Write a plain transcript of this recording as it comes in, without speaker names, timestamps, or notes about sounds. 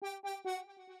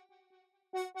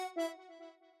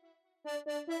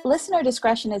Listener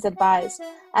discretion is advised,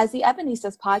 as the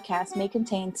Ebenistas podcast may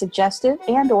contain suggestive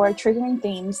and/or triggering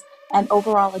themes and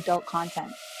overall adult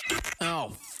content.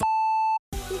 Oh,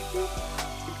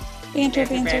 Banter.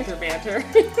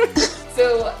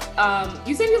 So,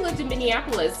 you said you lived in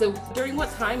Minneapolis. So, during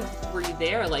what time were you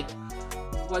there? Like,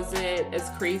 was it as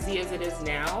crazy as it is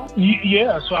now?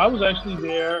 Yeah, so I was actually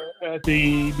there at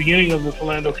the beginning of the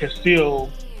Philando Castile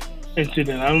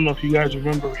incident. I don't know if you guys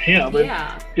remember him.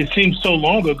 Yeah. It seems so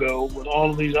long ago with all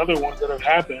of these other ones that have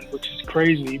happened, which is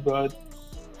crazy. But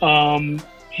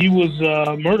he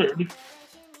was murdered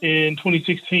in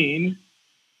 2016.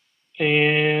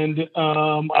 And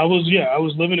I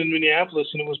was living in Minneapolis,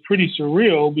 and it was pretty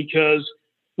surreal because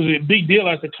it was a big deal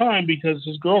at the time because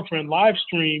his girlfriend live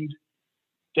streamed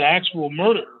the actual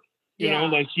murder. You know,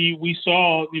 like we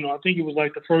saw, I think it was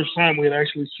like the first time we had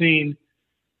actually seen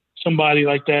somebody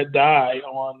like that die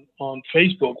on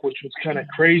Facebook, which was kind of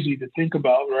crazy to think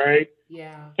about, right?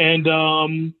 Yeah. And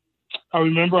I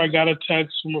remember I got a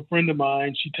text from a friend of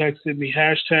mine. She texted me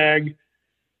hashtag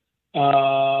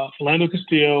Philando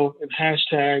Castile and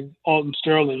hashtag Alton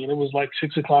Sterling. And it was like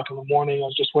 6 o'clock in the morning. I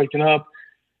was just waking up.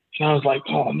 And I was like,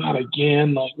 oh, not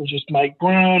again. Like, it was just Mike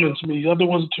Brown and some of these other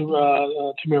ones,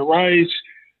 Tamir Rice.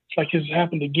 It's like, it's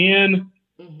happened again.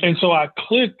 Mm-hmm. And so I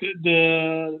clicked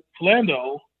the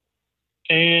Philando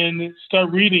and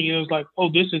start reading. And it was like, oh,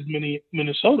 this is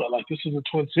Minnesota. Like, this is the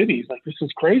Twin Cities. Like, this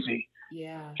is crazy.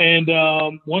 Yeah. And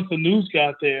once the news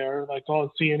got there, like all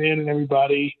CNN and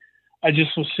everybody, I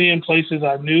just was seeing places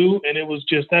I knew. And it was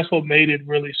just, that's what made it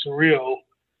really surreal.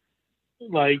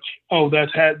 Like, oh,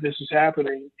 this is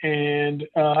happening. And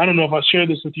I don't know if I shared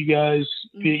this with you guys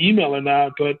via email or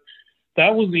not, but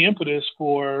that was the impetus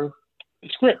for the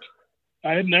script.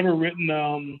 I had never written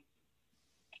a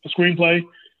screenplay.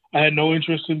 I had no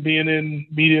interest in being in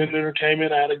media and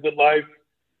entertainment. I had a good life.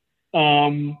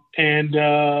 And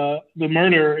the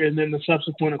murder and then the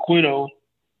subsequent acquittal,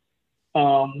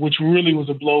 which really was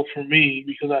a blow for me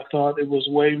because I thought it was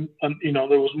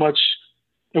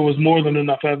there was more than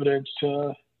enough evidence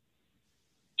to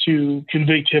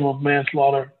convict him of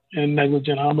manslaughter and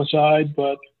negligent homicide,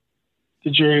 but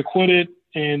the jury acquitted,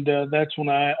 and that's when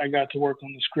I got to work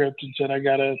on the script and said I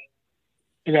got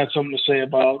something to say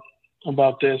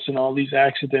about this and all these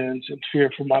accidents and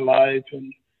fear for my life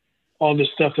and all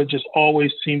this stuff that just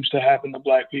always seems to happen to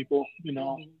Black people,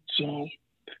 So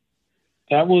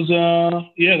that was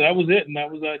it, and that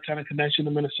was that kind of connection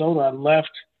to Minnesota. I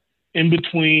left in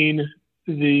between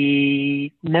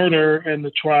the murder and the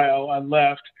trial. I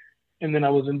left, and then I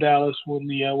was in Dallas when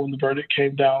the verdict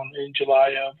came down in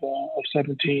July of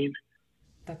 17.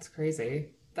 That's crazy.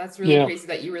 That's really crazy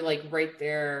that you were like right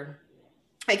there.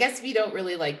 I guess we don't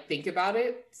really like think about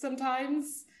it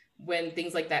sometimes when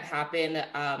things like that happen.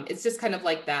 It's just kind of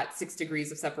like that 6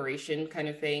 degrees of separation kind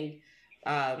of thing.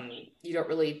 You don't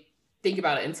really think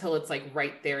about it until it's like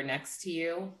right there next to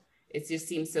you. It just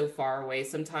seems so far away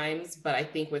sometimes, but I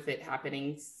think with it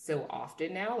happening so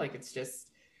often now, like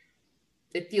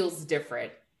it feels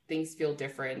different. Things feel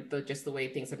different, just the way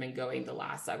things have been going the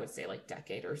last, I would say, like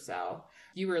decade or so.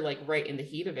 You were like right in the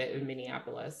heat of it in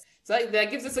Minneapolis. So that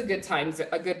gives us a good time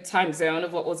zone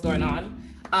of what was going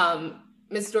on.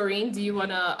 Ms. Doreen, do you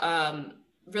want to,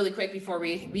 really quick before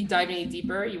we dive any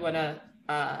deeper, you want to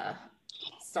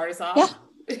start us off?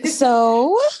 Yeah.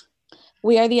 So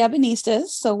we are the Ebenistas,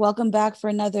 so welcome back for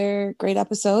another great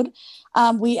episode.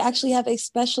 We actually have a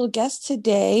special guest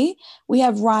today. We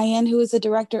have Ryan, who is the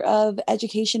director of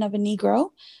education of a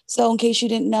Negro. So in case you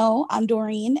didn't know, I'm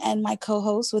Doreen, and my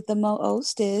co-host with the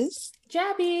most is...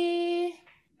 Jabby.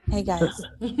 Hey, guys.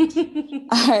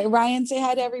 All right, Ryan, say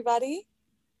hi to everybody.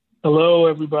 Hello,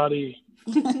 everybody.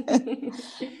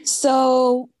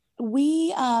 So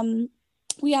we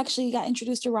actually got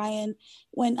introduced to Ryan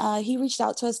when he reached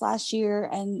out to us last year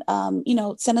and,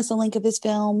 sent us a link of his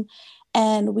film,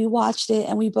 and we watched it,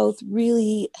 and we both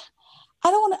really,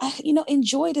 I don't want to,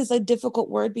 enjoyed is a difficult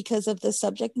word because of the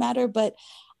subject matter, but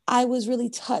I was really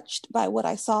touched by what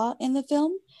I saw in the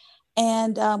film.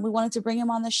 And we wanted to bring him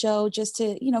on the show just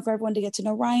to, for everyone to get to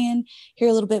know Ryan, hear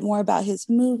a little bit more about his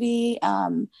movie.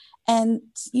 And,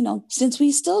 since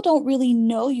we still don't really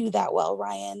know you that well,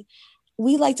 Ryan,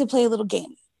 we like to play a little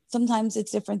game. Sometimes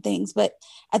it's different things, but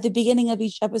at the beginning of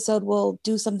each episode, we'll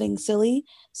do something silly.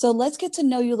 So let's get to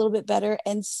know you a little bit better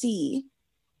and see,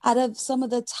 out of some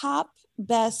of the top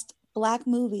best Black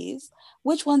movies,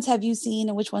 which ones have you seen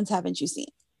and which ones haven't you seen?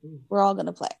 We're all going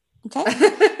to play. Okay.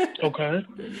 Okay.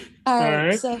 All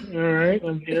right. All right.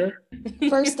 I'm here.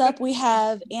 First up, we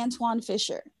have Antoine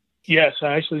Fisher. Yes,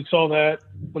 I actually saw that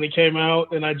when it came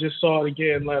out, and I just saw it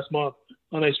again last month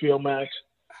on HBO Max.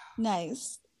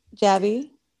 Nice.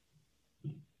 Jabby?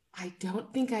 I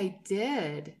don't think I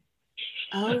did.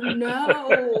 Oh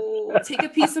no. Take a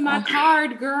piece of my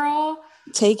card, girl.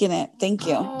 Taking it. Thank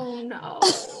you. Oh no.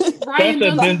 That's Ryan,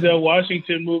 a don't. Denzel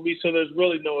Washington movie, so there's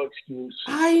really no excuse.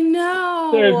 I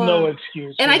There's no know.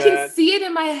 excuse And for I can that. see it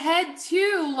in my head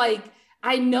too. Like,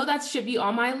 I know that should be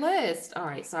on my list. All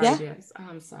right. Sorry, Yeah. Jess.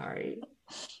 I'm sorry.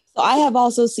 So I have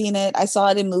also seen it. I saw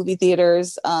it in movie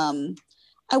theaters.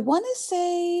 I want to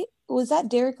say, was that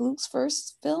Derek Luke's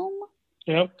first film?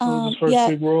 Yep, it was his first Yeah.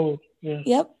 big role. Yeah.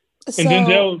 Yep. And So,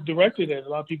 Denzel directed it. A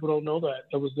lot of people don't know that.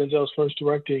 That was Denzel's first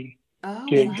directing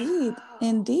gig. Indeed. Wow.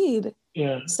 Indeed.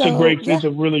 Yeah. So, it's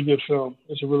a really good film.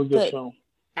 It's a really good film.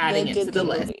 Adding it to the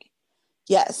list. Movie.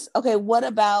 Yes. Okay. What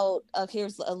about,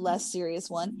 here's a less serious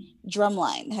one.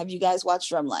 Drumline. Have you guys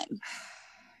watched Drumline?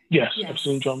 Yes. I've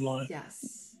seen Drumline.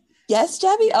 Yes. Yes,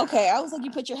 Jabby? Yeah. Okay. I was like,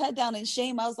 you put your head down in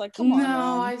shame. I was like, come on, man.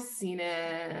 No, I've seen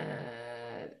it.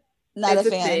 Not it's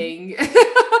a fan. Thing.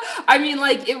 I mean,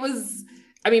 like, it was,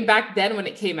 back then when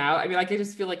it came out, I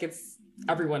just feel like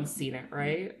everyone's seen it,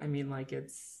 right? I mean, like,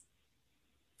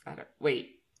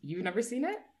 wait, you've never seen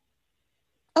it?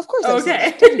 Of course.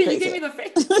 Okay. You gave me the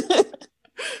face.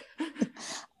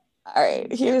 All right.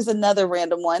 Here's another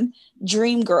random one.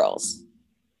 Dream Girls.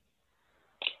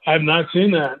 I've not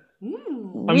seen that.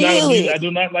 Really? I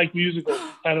do not like musicals.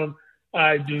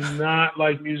 I do not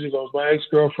like musicals. My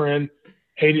ex-girlfriend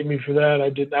hated me for that.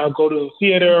 I'll go to the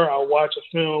theater. I'll watch a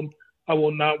film. I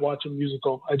will not watch a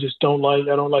musical. I don't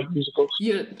like musicals.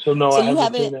 So no, I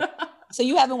haven't seen it. So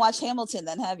you haven't watched Hamilton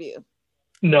then, have you?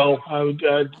 No, I would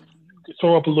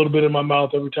throw up a little bit in my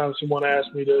mouth every time someone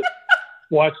asked me to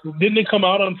watch. Didn't it come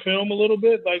out on film a little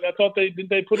bit? Like, I thought they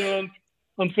put it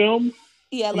on film?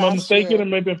 Yeah, Am I mistaken? Or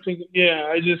maybe I'm thinking,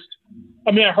 yeah, I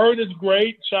heard it's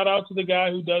great. Shout out to the guy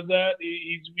who does that.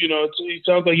 He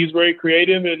sounds like he's very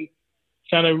creative and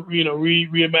kind of,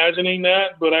 reimagining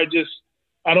that. But I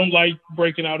don't like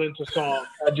breaking out into song.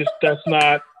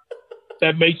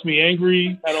 That makes me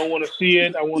angry. I don't want to see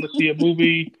it. I want to see a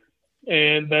movie,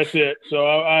 and that's it. So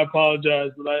I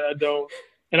apologize, but I don't.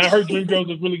 And I heard Dreamgirls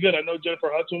was really good. I know Jennifer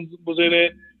Hudson was in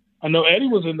it. I know Eddie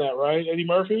was in that, right? Eddie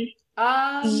Murphy?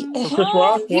 Or Chris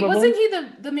Rock? Wasn't he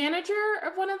the manager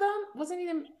of one of them? Wasn't he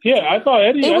the... Yeah, I thought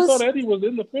Eddie was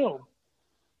in the film.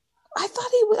 I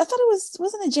thought it was,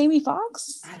 wasn't it Jamie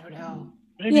Foxx? I don't know.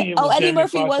 Maybe Eddie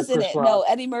Murphy was in it. No,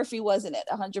 Eddie Murphy was in it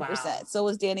 100%. Wow. So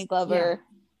was Danny Glover,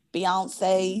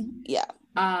 Beyonce. Yeah.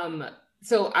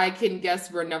 So I can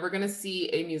guess we're never going to see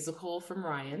a musical from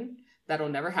Ryan. That'll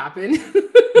never happen.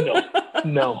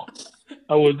 No.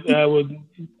 I would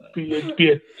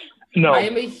be no. I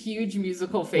am a huge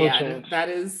musical fan. That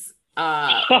is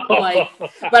but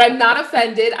I'm not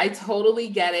offended. I totally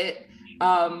get it.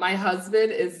 My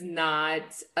husband is not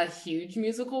a huge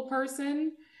musical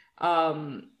person.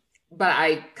 But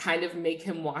I kind of make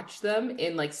him watch them,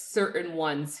 and like certain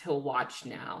ones he'll watch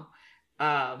now.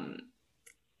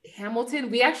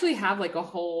 Hamilton, we actually have like a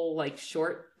whole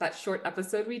short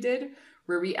episode we did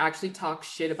where we actually talk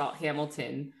shit about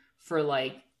Hamilton for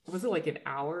was it like an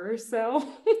hour or so?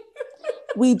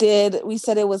 We did. We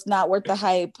said it was not worth the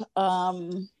hype.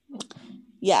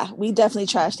 Yeah, we definitely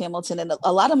trashed Hamilton, and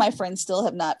a lot of my friends still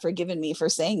have not forgiven me for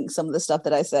saying some of the stuff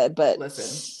that I said. But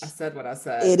listen, I said what I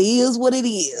said. It is what it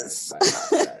is.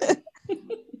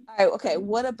 All right. Okay.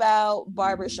 What about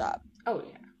Barbershop? Oh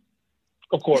yeah.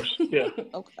 Of course. Yeah.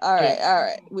 Okay. All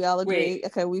right. We all agree. Wait,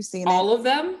 okay, we've seen all of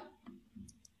them.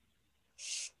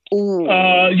 Ooh.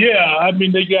 Yeah. I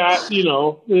mean, they got I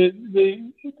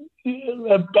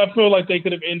feel like they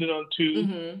could have ended on two.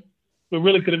 Mm-hmm. We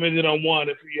really could have ended on one,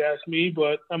 if you ask me.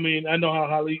 But I mean, I'm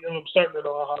starting to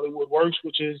know how Hollywood works,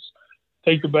 which is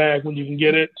take the bag when you can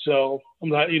get it. So I'm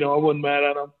not, I wasn't mad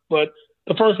at them. But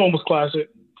the first one was classic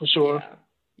for sure.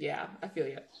 Yeah, I feel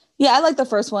you. Yeah, I like the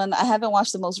first one. I haven't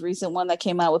watched the most recent one that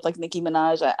came out with Nicki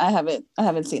Minaj. I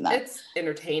haven't seen that. It's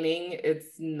entertaining.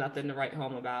 It's nothing to write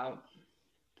home about.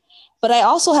 But I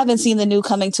also haven't seen the new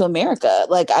Coming to America.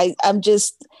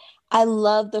 I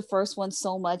love the first one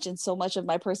so much, and so much of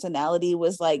my personality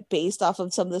was based off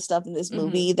of some of the stuff in this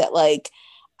movie that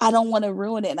I don't want to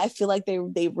ruin it, and I feel like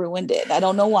they ruined it. I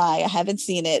don't know why. I haven't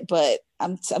seen it, but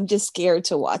I'm just scared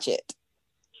to watch it.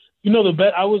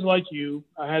 I was like you.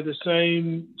 I had the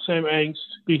same angst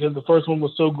because the first one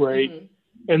was so great,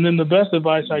 and then the best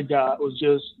advice I got was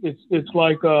just it's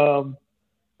like a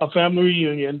family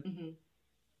reunion. Mm-hmm.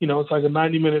 It's like a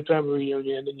 90-minute family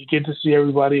reunion, and you get to see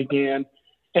everybody again.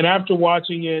 And after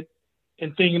watching it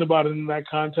and thinking about it in that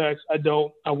context,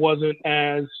 I wasn't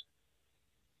as,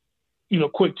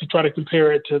 quick to try to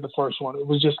compare it to the first one. It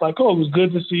was just like, it was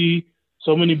good to see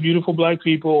So many beautiful black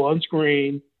people on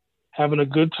screen having a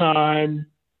good time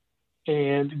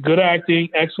and good acting,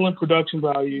 excellent production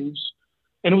values.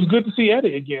 And it was good to see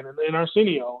Eddie again in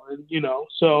Arsenio. And,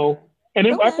 so, and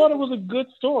I thought it was a good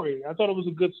story. I thought it was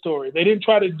a good story. They didn't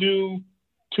try to do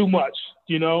too much,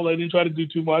 they didn't try to do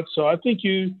too much. So I think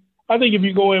if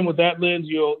you go in with that lens,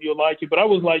 you'll like it. But I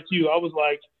was like you. I was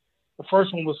like, the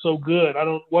first one was so good.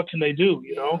 What can they do?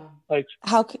 Like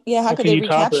how could they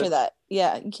recapture that?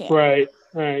 Yeah, you can't. Right.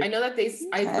 I know that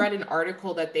I read an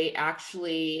article that they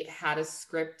actually had a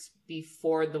script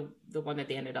before the one that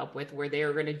they ended up with, where they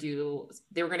were going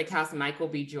to cast Michael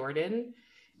B. Jordan,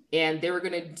 and they were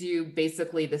going to do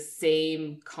basically the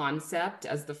same concept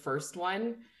as the first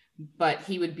one, but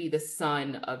he would be the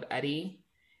son of Eddie.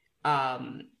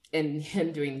 And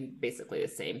him doing basically the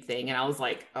same thing. And I was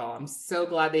like, oh, I'm so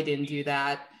glad they didn't do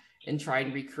that and try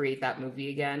and recreate that movie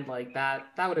again. Like that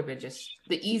would have been just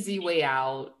the easy way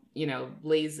out,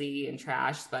 lazy and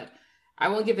trash, but I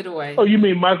won't give it away. Oh, you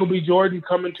mean Michael B. Jordan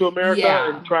coming to America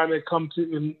and trying to come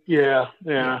to, yeah.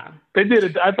 They did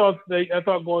it. I thought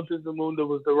Going to the Moon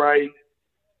was the right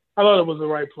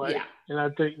play. Yeah. And I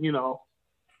think, it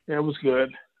was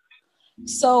good.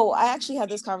 So I actually had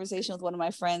this conversation with one of my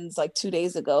friends like 2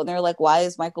 days ago, and they're like, why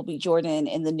is Michael B. Jordan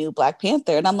in the new Black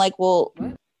Panther? And I'm like, well,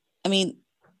 what? I mean,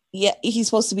 yeah, he's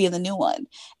supposed to be in the new one.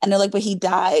 And they're like, but he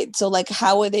died. So like,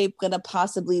 how are they going to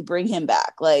possibly bring him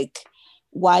back? Like,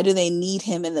 why do they need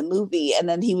him in the movie? And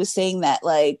then he was saying that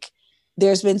like,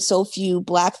 there's been so few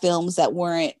Black films that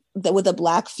with a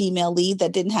Black female lead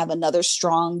that didn't have another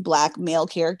strong Black male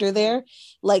character there.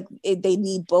 Like they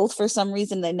need both for some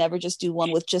reason. They never just do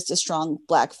one with just a strong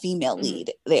Black female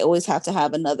lead. They always have to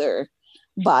have another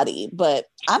body. But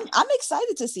I'm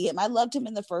excited to see him. I loved him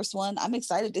in the first one. I'm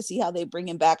excited to see how they bring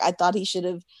him back. I thought he should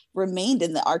have remained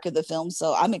in the arc of the film,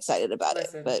 so I'm excited about it.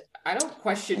 But I don't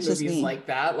question movies like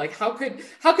that. Like how could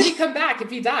he come back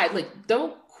if he died? Like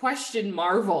don't question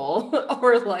Marvel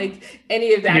or like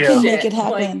any of that shit. Make it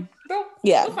happen. Like,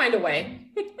 they'll find a way.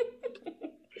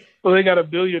 Well, they got a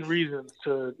billion reasons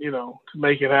to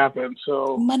make it happen.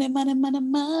 So money.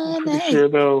 I'm sure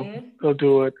they'll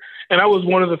do it. And I was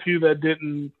one of the few that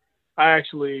didn't. I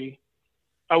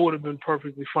would have been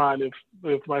perfectly fine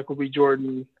if Michael B.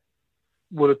 Jordan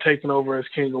would have taken over as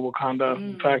King of Wakanda.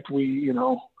 In fact,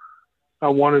 I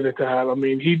wanted it to have. I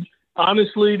mean,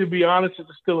 honestly, to be honest,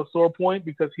 it's still a sore point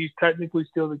because he's technically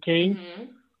still the king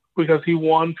because he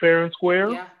won fair and square.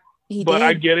 Yeah, but did.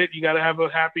 I get it. You got to have a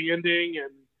happy ending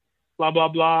and blah, blah,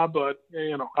 blah. But,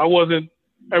 I wasn't,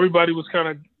 everybody was kind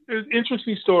of, it was an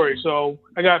interesting story. So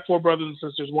I got 4 brothers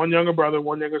and sisters, 1 younger brother,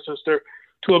 1 younger sister,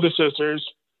 2 other sisters.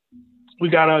 We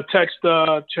got a text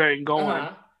chain going.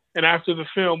 Uh-huh. And after the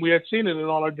film, we had seen it in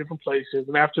all our different places.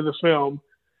 And after the film,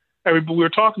 we were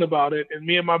talking about it. And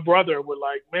me and my brother were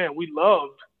like, man, we love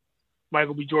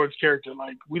Michael B. Jordan's character.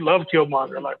 Like, we love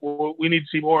Killmonger. Like, we need to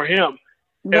see more of him.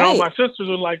 Right. And all my sisters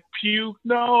were like, puke,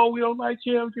 no, we don't like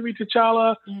him. Give me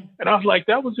T'Challa. And I was like,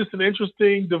 that was just an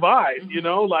interesting divide,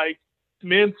 like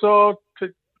men saw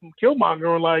Killmonger and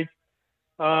were like,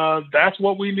 that's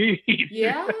what we need.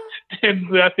 Yeah.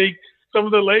 And I think some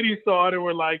of the ladies saw it and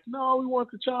were like, no, we want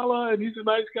T'Challa and he's a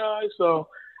nice guy. So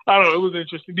I don't know. It was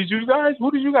interesting.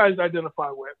 Who did you guys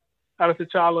identify with out of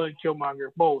T'Challa and Killmonger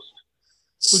most?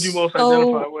 Who did you most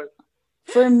identify with?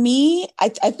 For me,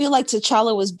 I feel like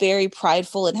T'Challa was very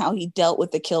prideful in how he dealt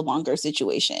with the Killmonger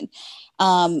situation.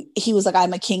 He was like,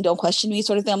 I'm a king, don't question me,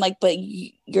 sort of thing. I'm like, but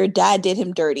your dad did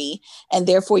him dirty, and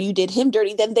therefore you did him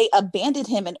dirty. Then they abandoned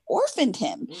him and orphaned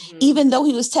him, even though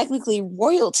he was technically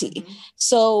royalty.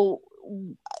 So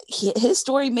his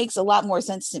story makes a lot more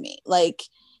sense to me. Like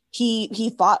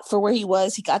he fought for where he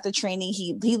was. He got the training.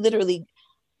 He literally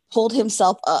pulled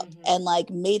himself up and like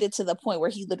made it to the point where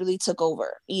he literally took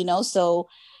over, so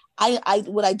I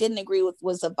what I didn't agree with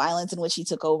was the violence in which he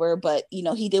took over, but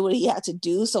he did what he had to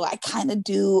do. So I kind of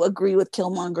do agree with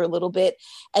Killmonger a little bit,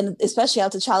 and especially how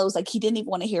T'Challa was like, he didn't even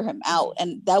want to hear him out,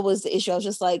 and that was the issue. I was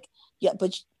just like, yeah,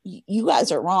 but you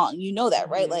guys are wrong, that,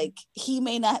 right? Like, he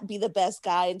may not be the best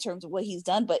guy in terms of what he's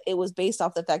done, but it was based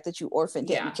off the fact that you orphaned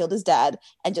him, you killed his dad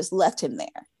and just left him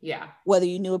there, whether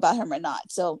you knew about him or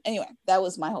not. So anyway, that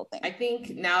was my whole thing. I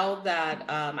think now that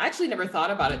I actually never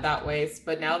thought about it that way,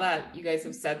 but now that you guys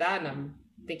have said that and I'm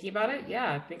thinking about it,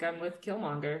 I think I'm with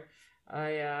Killmonger.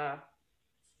 I'm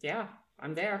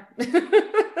there.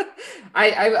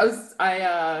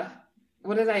 I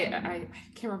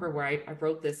can't remember where I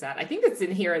wrote this at. I think it's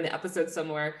in here in the episode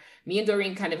somewhere. Me and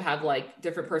Doreen kind of have like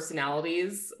different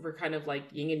personalities. We're kind of like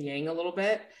yin and yang a little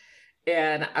bit.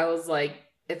 And I was like,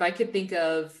 if I could think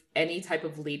of any type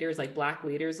of leaders, like Black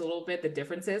leaders, a little bit, the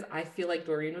difference is I feel like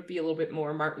Doreen would be a little bit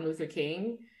more Martin Luther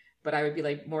King, but I would be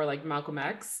like more like Malcolm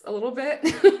X a little bit.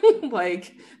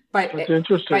 Like That's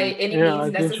interesting. by any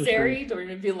means necessary. Doreen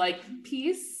would be like,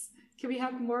 peace. Can we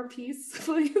have more peace,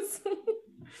 please?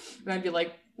 And I'd be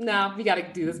like, no, we got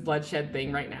to do this bloodshed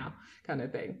thing right now, kind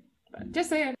of thing. But just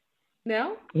saying.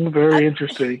 No? Very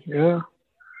interesting. Yeah.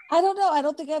 I don't know. I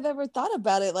don't think I've ever thought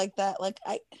about it like that. Like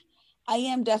I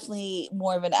am definitely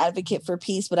more of an advocate for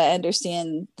peace, but I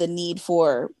understand the need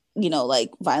for, you know, like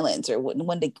violence or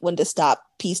when to stop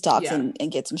peace talks and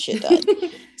get some shit done.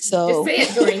 So just say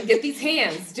it, Doreen. Get these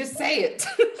hands. Just say it.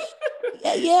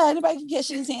 yeah, anybody can catch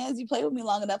his hands. You play with me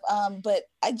long enough. But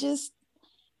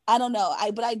I don't know.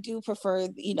 But I do prefer,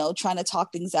 you know, trying to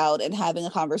talk things out and having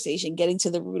a conversation, getting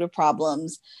to the root of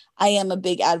problems. I am a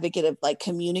big advocate of like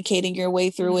communicating your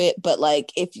way through it. But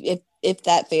like if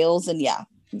that fails, then yeah,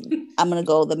 I'm gonna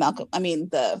go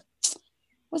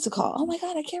what's it called? Oh my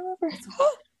God, I can't remember.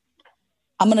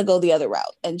 I'm gonna go the other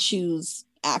route and choose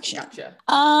action. Gotcha.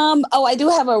 I do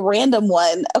have a random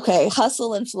one. Okay,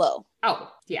 Hustle and Flow.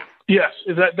 Oh, yeah. Yes,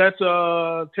 that's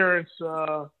Terrence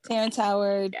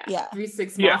Howard. Yeah.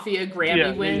 3-6 Mafia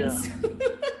Grammy wins.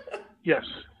 Yeah.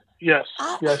 Yes.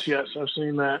 I've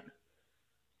seen that.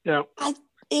 Yeah.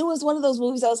 It was one of those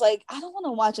movies I was like, I don't want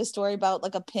to watch a story about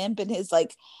like a pimp and his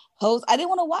like host. I didn't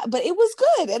want to watch, but it was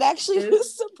good. It actually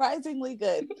was surprisingly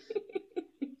good.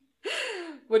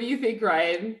 What do you think,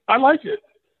 Ryan? I liked it.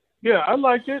 Yeah, I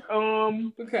liked it.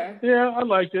 Okay. Yeah, I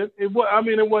liked it. It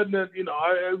wasn't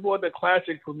it wasn't a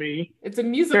classic for me. It's a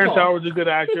musical. Terrence Howard's a good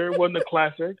actor. It wasn't a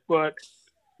classic, but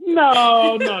no.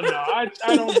 I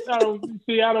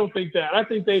don't think that. I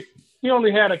think he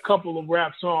only had a couple of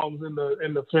rap songs in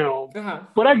the film. Uh-huh.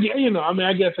 But I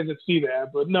guess I could see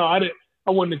that. But no, I didn't.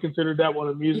 I wouldn't have considered that one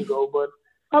a musical. But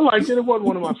I liked it. It wasn't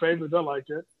one of my favorites. I liked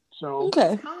it. So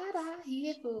okay.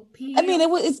 I mean,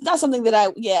 it's not something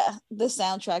that the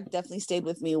soundtrack definitely stayed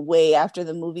with me way after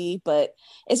the movie, but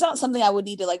it's not something I would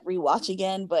need to like rewatch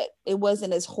again, but it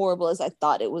wasn't as horrible as I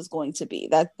thought it was going to be.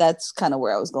 That's kind of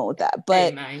where I was going with that.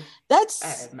 But I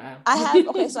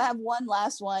have one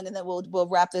last one and then we'll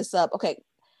wrap this up. Okay.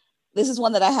 This is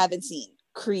one that I haven't seen.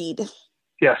 Creed.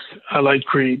 Yes, I like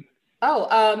Creed. Oh,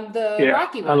 the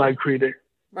Rocky one. I like Creed.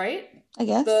 Right? I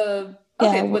guess.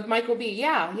 With Michael B.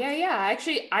 Yeah.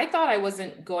 Actually, I thought I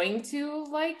wasn't going to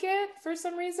like it for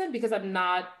some reason because I'm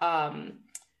not,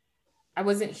 I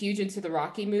wasn't huge into the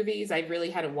Rocky movies. I really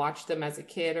hadn't watched them as a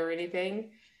kid or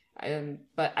anything.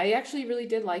 But I actually really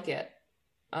did like it.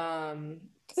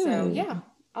 So yeah,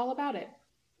 all about it.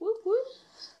 Whoop, whoop.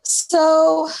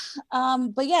 So,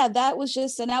 but yeah, that was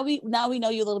just, so now we know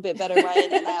you a little bit better,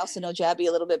 Ryan, and I also know Jabby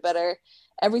a little bit better.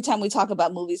 Every time we talk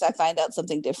about movies, I find out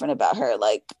something different about her.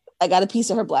 Like, I got a piece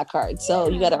of her black card, so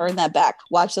you got to earn that back.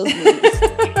 Watch those movies.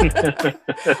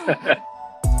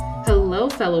 Hello,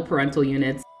 fellow parental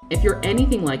units. If you're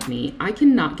anything like me, I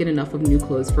cannot get enough of new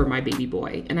clothes for my baby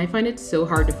boy, and I find it so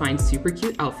hard to find super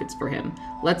cute outfits for him.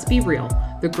 Let's be real,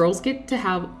 the girls get to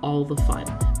have all the fun,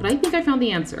 but I think I found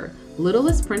the answer.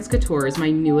 Littlest Prince Couture is my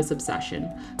newest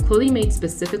obsession. Clothing made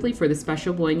specifically for the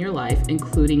special boy in your life,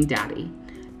 including daddy.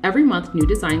 Every month, new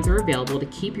designs are available to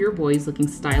keep your boys looking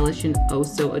stylish and oh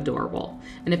so adorable.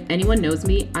 And if anyone knows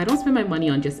me, I don't spend my money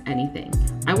on just anything.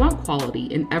 I want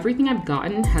quality, and everything I've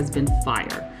gotten has been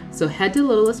fire. So head to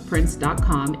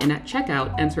littlestprince.com and at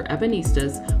checkout, enter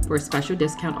Ebenistas for a special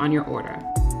discount on your order.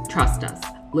 Trust us,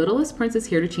 Littlest Prince is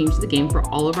here to change the game for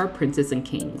all of our princes and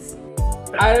kings.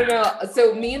 I don't know.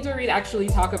 So me and Doreen actually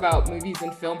talk about movies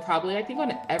and film probably, I think,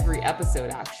 on every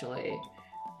episode, actually.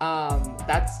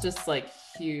 That's just like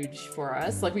huge for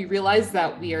us. Like we realize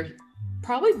that we are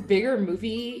probably bigger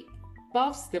movie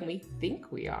buffs than we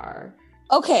think we are.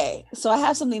 Okay, so I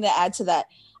have something to add to that.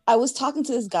 I was talking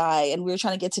to this guy and we were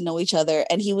trying to get to know each other,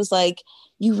 and he was like,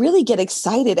 you really get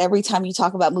excited every time you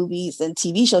talk about movies and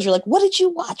TV shows. You're like, what did you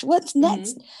watch? What's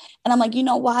next? Mm-hmm. And I'm like, you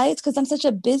know why? It's because I'm such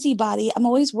a busybody. I'm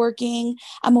always working.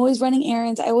 I'm always running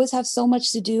errands. I always have so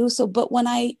much to do. But when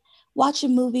I watch a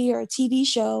movie or a TV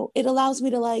show, it allows me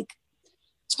to like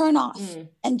turn off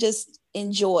and just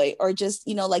enjoy, or just,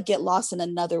 like get lost in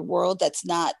another world that's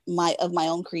not my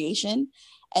own creation.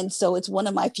 And so it's one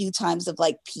of my few times of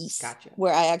like peace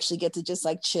where I actually get to just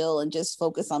like chill and just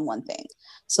focus on one thing.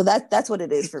 So that's what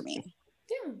it is for me.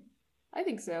 Yeah, I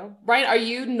think so. Brian, are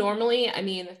you normally,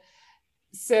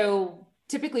 so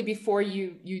typically before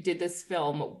you did this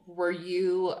film, were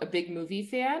you a big movie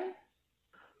fan?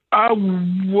 I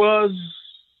would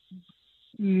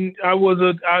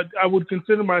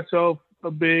consider myself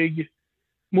a big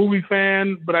movie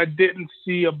fan, but I didn't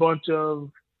see a bunch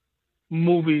of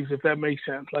movies, if that makes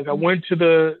sense. Like I went to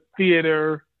the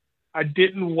theater. I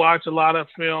didn't watch a lot of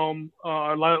film,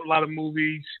 a lot of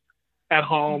movies at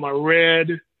home. I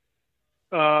read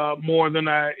more than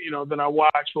I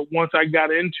watched. But once I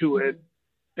got into it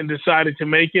and decided to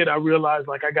make it, I realized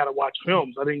like I got to watch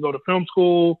films. I didn't go to film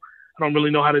school. I don't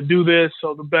really know how to do this.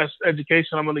 So the best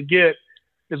education I'm going to get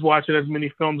is watching as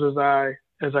many films as I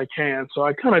can. So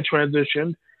I kind of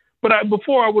transitioned. But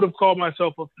before I would have called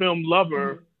myself a film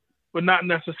lover, but not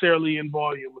necessarily in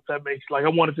volume, if that makes, like I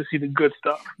wanted to see the good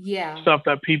stuff. Yeah. Stuff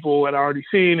that people had already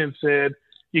seen and said,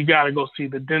 you got to go see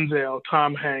the Denzel,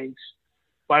 Tom Hanks,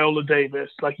 Viola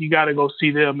Davis. Like you got to go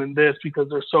see them in this because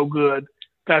they're so good.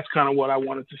 That's kind of what I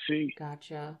wanted to see.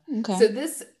 Gotcha. Okay. So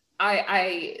this,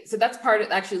 so that's part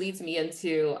of, actually leads me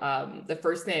into the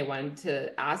first thing I wanted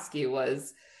to ask you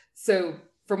was, so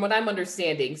from what I'm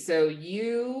understanding, so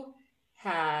you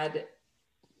had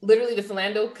literally the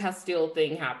Philando Castile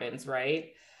thing happens,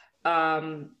 right?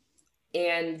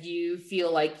 And you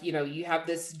feel like, you have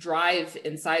this drive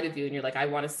inside of you and you're like, I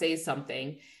want to say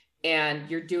something. And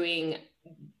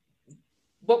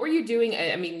what were you doing?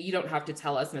 I mean, you don't have to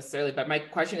tell us necessarily, but my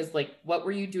question is like, what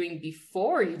were you doing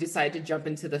before you decided to jump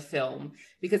into the film?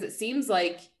 Because it seems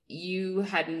like you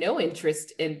had no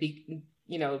interest in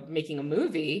making a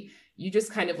movie. You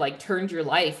just kind of like turned your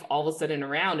life all of a sudden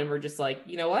around and were just like,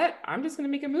 you know what? I'm just going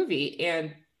to make a movie.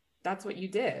 And that's what you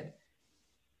did.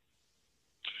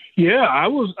 Yeah, I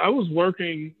was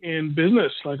working in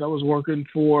business. Like I was working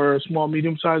for a small,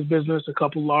 medium-sized business, a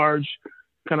couple large,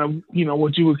 kind of,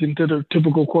 what you would consider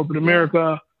typical corporate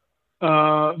America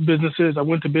businesses. I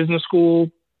went to business school,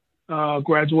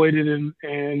 graduated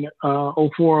in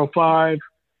 04, 05,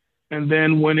 and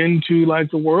then went into like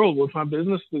the world with my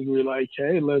business degree. Like,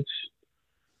 hey,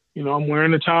 I'm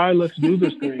wearing a tie. Let's do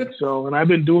this thing. So, and I've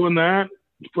been doing that,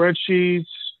 spreadsheets,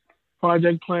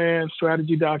 project plans,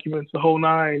 strategy documents, the whole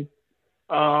nine.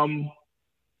 And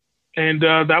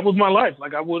that was my life.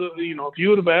 Like I would have, if you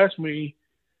would have asked me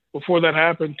before that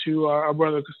happened to our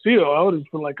brother Castillo, I would have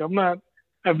been like, I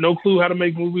have no clue how to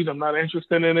make movies. I'm not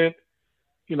interested in it.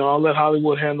 I'll let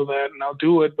Hollywood handle that and I'll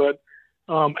do it. But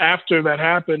after that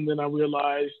happened, then I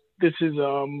realized this is,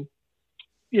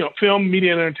 film,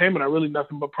 media, and entertainment are really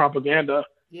nothing but propaganda.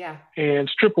 Yeah. And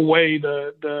strip away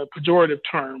the pejorative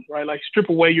term, right? Like strip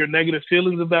away your negative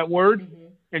feelings of that word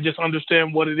and just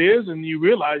understand what it is. And you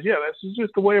realize, this is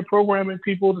just a way of programming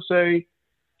people to say,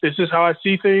 this is how I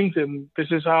see things, and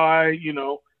this is how I,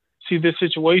 see this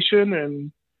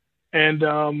situation. And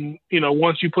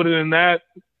once you put it in that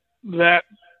lens,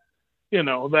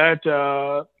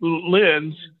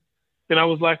 then I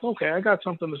was like, okay, I got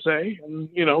something to say. And,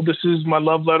 this is my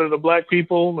love letter to Black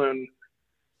people. And,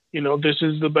 this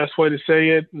is the best way to say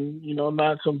it. And,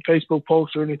 not some Facebook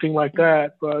post or anything like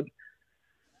that. But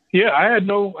yeah, I had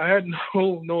no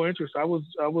interest. I was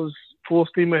full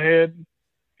steam ahead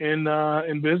in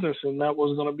business, and that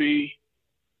was going to be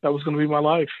my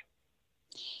life.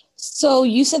 So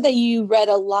you said that you read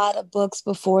a lot of books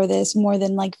before this, more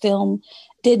than like film.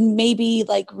 Did maybe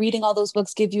like reading all those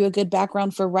books give you a good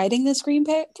background for writing the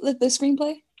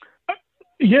screenplay?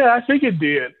 Yeah, I think it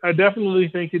did. I definitely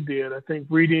think it did. I think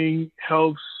reading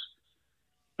helps,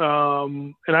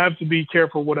 and I have to be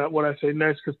careful what I say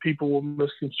next because people will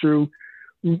misconstrue.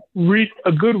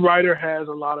 A good writer has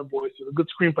a lot of voices. A good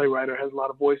screenplay writer has a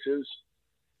lot of voices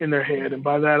in their head. And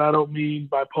by that, I don't mean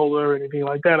bipolar or anything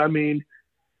like that. I mean,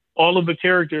 all of the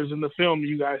characters in the film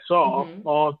you guys saw,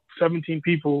 all 17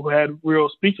 people who had real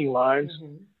speaking lines,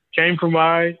 came from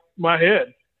my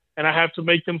head. And I have to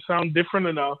make them sound different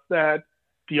enough that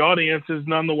the audience is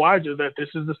none the wiser that this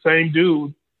is the same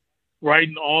dude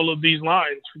writing all of these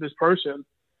lines for this person.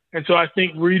 And so I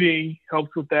think reading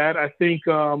helps with that. I think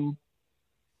I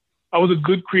was a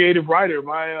good creative writer.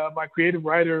 My creative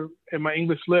writer and my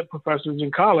English lit professors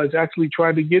in college actually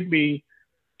tried to get me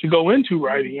to go into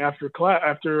writing after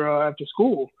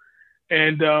school.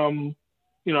 And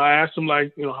I asked them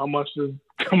like, how much does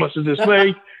this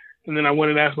make? And then I went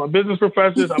and asked my business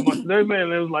professors how much they made,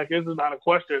 and it was like, this is not a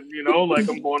question, like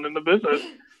I'm going into business.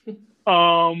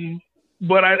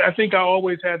 But I think I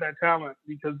always had that talent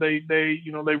because they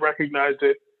recognized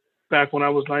it back when I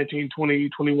was 19, 20,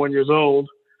 21 years old,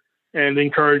 and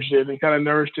encouraged it and kind of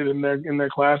nourished it in their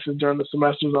classes during the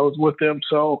semesters I was with them.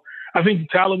 So I think the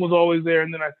talent was always there.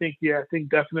 And then I think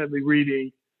definitely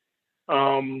reading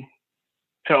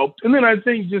helped. And then I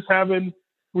think just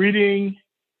reading,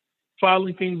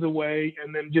 filing things away,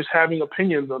 and then just having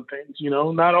opinions on things,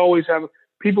 not always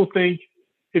people think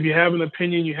if you have an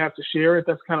opinion, you have to share it.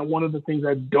 That's kind of one of the things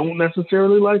I don't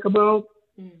necessarily like about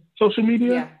social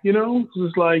media, It's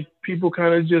just like people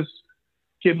kind of just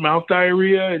get mouth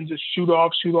diarrhea and just shoot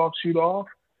off, shoot off, shoot off.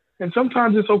 And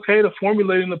sometimes it's okay to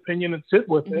formulate an opinion and sit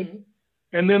with it,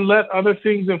 and then let other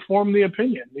things inform the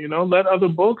opinion. Let other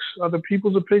books, other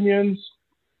people's opinions,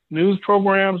 news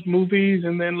programs, movies,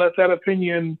 and then let that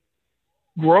opinion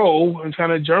grow and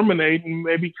kind of germinate and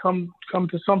maybe come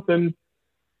to something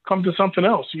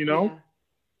else.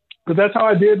 Because that's how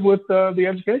I did with the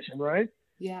education, right?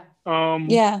 Yeah.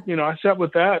 I sat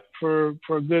with that for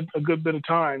a good bit of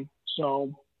time.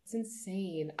 So it's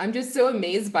insane. I'm just so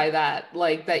amazed by that.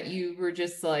 Like that you were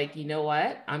just like, you know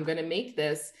what? I'm going to make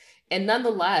this. And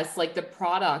nonetheless, like the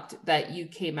product that you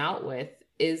came out with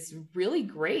is really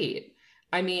great.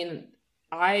 I mean,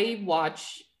 I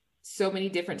watch so many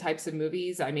different types of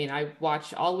movies. I mean, I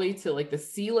watch all the way to like the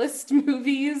C-list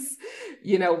movies,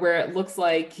 where it looks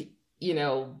like,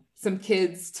 some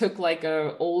kids took like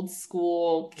a old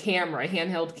school camera,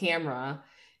 handheld camera,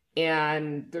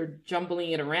 and they're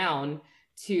jumbling it around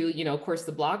to, of course,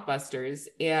 the blockbusters,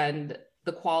 and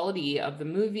the quality of the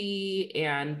movie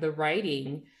and the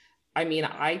writing. I mean,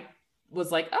 I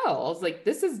was like,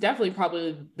 this is definitely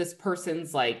probably this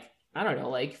person's like, I don't know,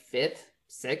 like fifth,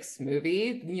 sixth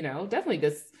movie, definitely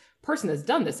this person has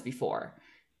done this before.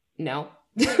 No,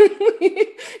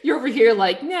 you're over here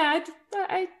like, nah,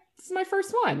 this is my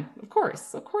first one. Of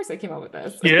course I came up with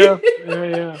this. Yeah.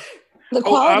 The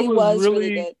quality was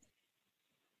really good.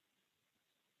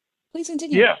 Please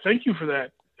continue. Yeah, thank you for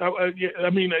that. I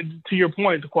mean, to your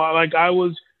point, the quality, like I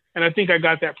was, and I think I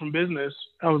got that from business.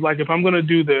 I was like, if I'm going to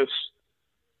do this,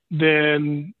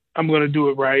 then I'm going to do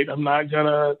it right. I'm not going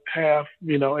to have,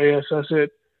 ASS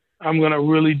it. I'm going to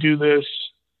really do this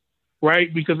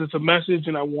right because it's a message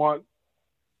and I want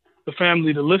the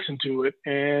family to listen to it.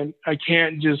 And I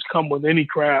can't just come with any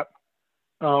crap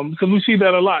because we see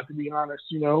that a lot, to be honest.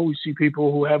 We see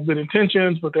people who have good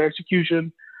intentions, but their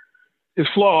execution is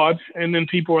flawed. And then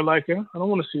people are like, I don't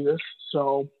want to see this.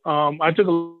 So I took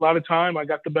a lot of time. I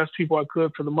got the best people I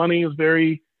could for the money. It was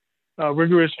very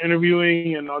rigorous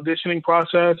interviewing and auditioning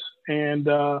process. And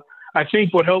I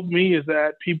think what helped me is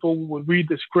that people would read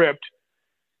the script.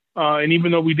 And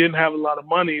even though we didn't have a lot of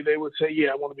money, they would say,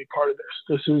 yeah, I want to be part of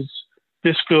this.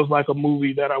 This feels like a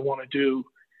movie that I want to do.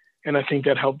 And I think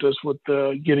that helped us with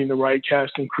getting the right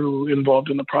cast and crew involved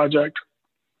in the project.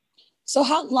 So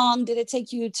how long did it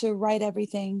take you to write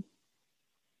everything?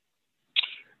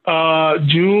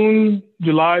 June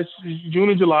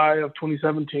and July of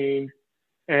 2017.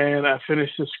 And I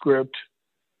finished the script,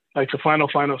 like the final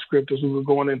script as we were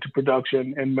going into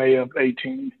production in May of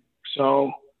 18.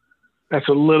 So that's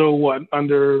a little,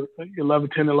 under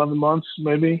 11 months,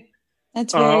 maybe.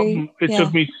 That's very, it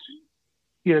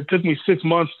took me 6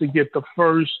 months to get the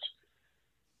first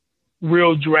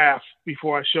real draft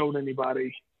before I showed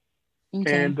anybody.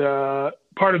 Okay. And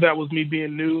part of that was me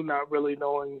being new, not really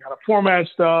knowing how to format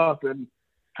stuff and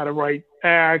how to write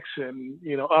acts and,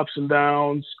 ups and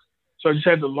downs. So I just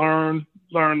had to learn,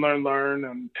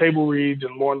 and table reads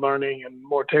and more learning and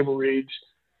more table reads.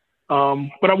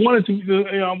 But I wanted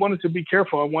to be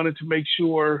careful. I wanted to make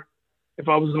sure if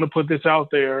I was going to put this out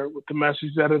there with the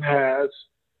message that it has,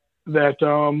 that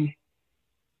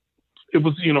it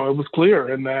was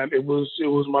clear and that it was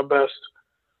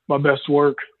my best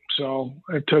work. So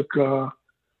I took all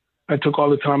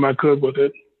the time I could with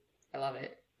it. I love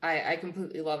it. I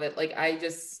completely love it. Like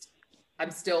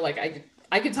I'm still like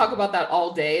I could talk about that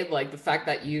all day. Like the fact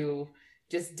that you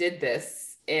just did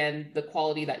this and the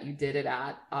quality that you did it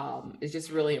at is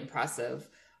just really impressive.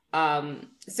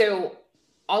 So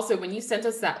also when you sent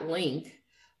us that link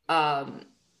to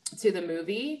the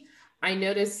movie, I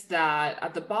noticed that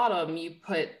at the bottom you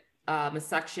put a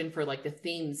section for like the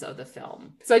themes of the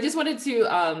film. So I just wanted to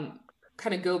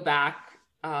kind of go back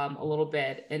a little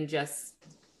bit and just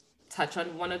touch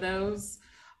on one of those.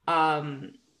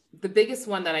 The biggest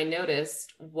one that I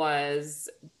noticed was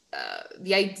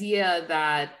the idea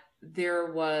that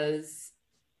there was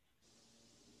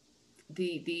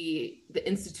the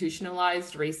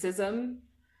institutionalized racism,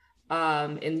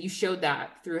 and you showed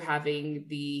that through having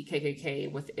the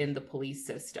KKK within the police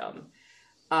system.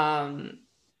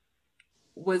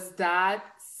 Was that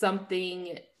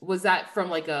from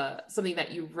like something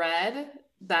that you read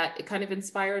that it kind of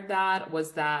inspired that?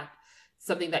 Was that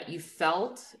something that you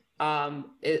felt?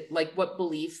 Like what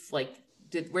belief, where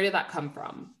did that come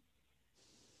from?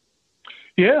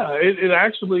 Yeah, it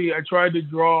actually, I tried to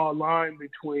draw a line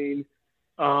between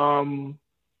the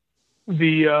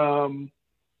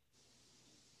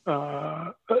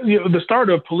start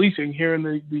of policing here in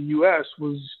the U.S.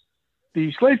 was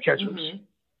the slave catchers, mm-hmm.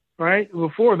 right?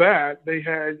 Before that, they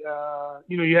had,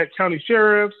 you had county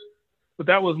sheriffs, but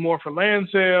that was more for land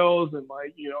sales and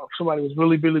like, if somebody was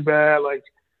really, really bad, like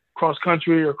cross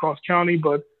country or cross county.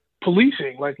 But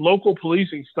policing, like local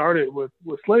policing, started with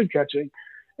slave catching.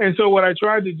 And so what I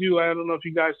tried to do, I don't know if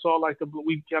you guys saw, like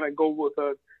we kind of go with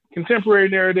a contemporary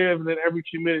narrative, and then every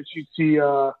few minutes you see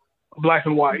black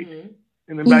and white,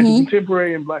 and then back to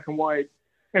contemporary and black and white.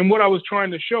 And what I was trying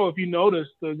to show, if you notice,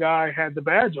 the guy had the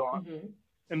badge on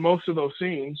in most of those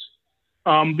scenes,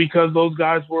 because those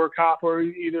guys were a cop or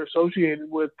either associated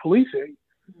with policing.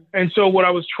 And so what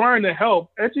I was trying to help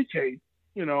educate,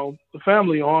 the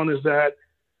family on is that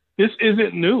this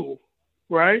isn't new,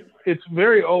 right? It's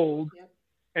very old,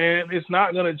 and it's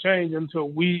not going to change until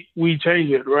we change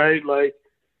it, right? Like,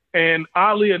 and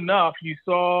oddly enough, you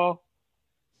saw,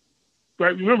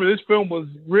 right? Remember, this film was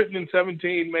written in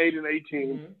 17, made in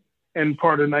 18, and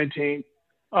part of 19.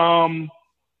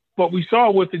 But we saw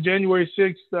with the January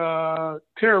 6th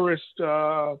terrorist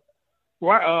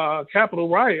Capitol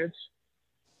riots,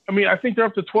 I mean, I think there are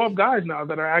up to 12 guys now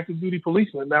that are active duty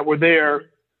policemen that were there.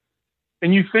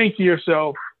 And you think to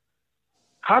yourself,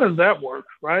 how does that work,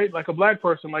 right? Like a black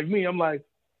person like me, I'm like,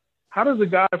 how does a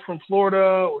guy from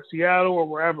Florida or Seattle or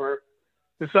wherever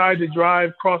decide to drive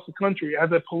across the country as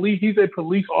he's a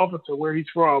police officer where he's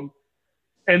from,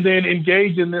 and then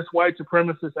engage in this white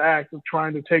supremacist act of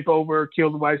trying to take over,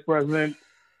 kill the vice president,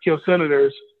 kill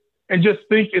senators, and just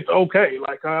think it's okay.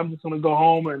 Like, I'm just going to go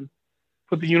home and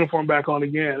put the uniform back on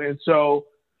again. And so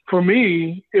for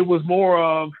me, it was more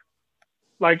of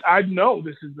like, I know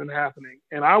this has been happening,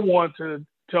 and I want to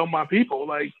tell my people,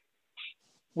 like,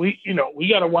 we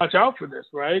got to watch out for this,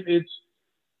 right?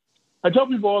 I tell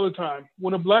people all the time,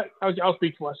 I'll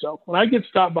speak for myself. When I get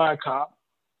stopped by a cop,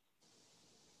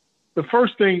 the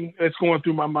first thing that's going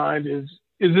through my mind is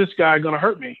this guy going to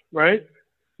hurt me, right?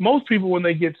 Most people, when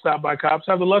they get stopped by cops,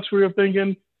 have the luxury of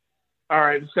thinking, all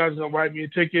right, this guy's going to write me a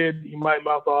ticket. He might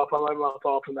mouth off. I might mouth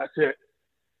off, and that's it.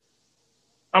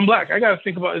 I'm black. I got to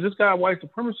think about, is this guy a white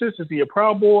supremacist? Is he a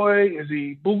Proud Boy? Is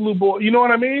he Boogaloo Boy? You know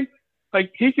what I mean?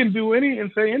 Like, he can do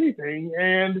and say anything.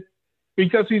 And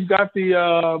because he's got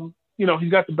the,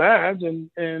 he's got the badge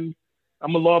and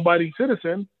I'm a law-abiding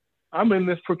citizen, I'm in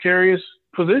this precarious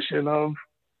position of,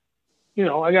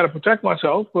 I got to protect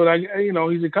myself, but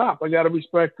he's a cop. I got to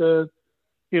respect I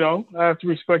have to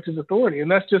respect his authority. And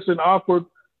that's just an awkward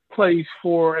place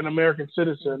for an American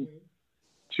citizen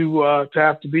to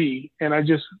have to be. And I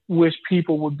just wish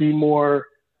people would be more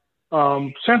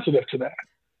sensitive to that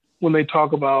when they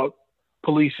talk about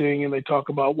policing and they talk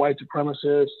about white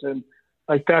supremacists, and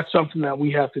like, that's something that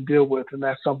we have to deal with, and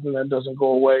that's something that doesn't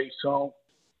go away. So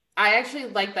I actually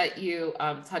like that you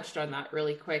touched on that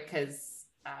really quick, because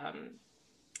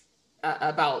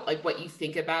about like what you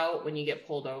think about when you get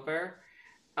pulled over.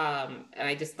 And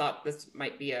I just thought this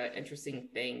might be an interesting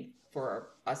thing for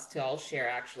us to all share,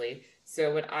 actually.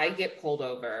 So when I get pulled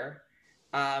over,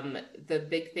 the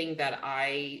big thing that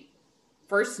I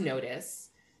first notice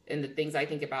and the things I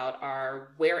think about are,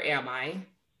 where am I?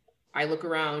 I look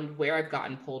around where I've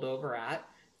gotten pulled over at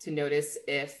to notice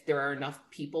if there are enough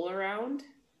people around.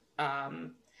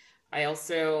 I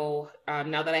also,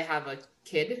 now that I have a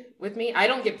kid with me, I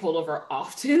don't get pulled over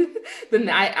often. Then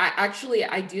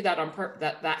I do that on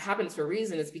purpose. That happens for a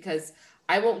reason. Is because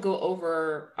I won't go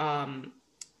over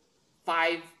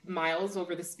 5 miles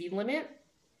over the speed limit,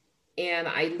 and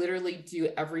I literally do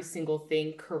every single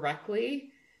thing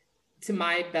correctly to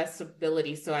my best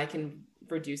ability, so I can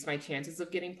reduce my chances of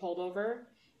getting pulled over.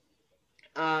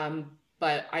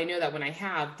 But I know that when I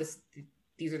have this,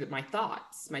 these are my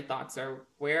thoughts. My thoughts are,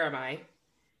 where am I?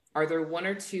 Are there 1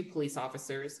 or 2 police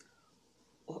officers?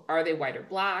 Are they white or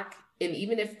black? And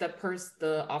even if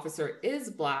the officer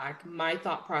is black, my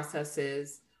thought process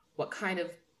is, what kind of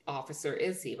officer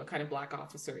is he? What kind of black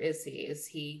officer is he? Is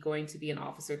he going to be an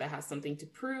officer that has something to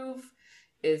prove?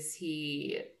 Is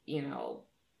he,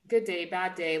 good day,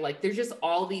 bad day? Like, there's just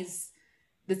all this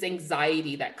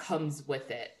anxiety that comes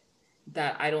with it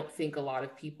that I don't think a lot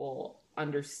of people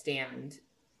understand,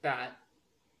 that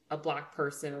a black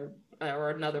person or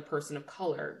another person of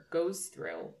color goes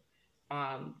through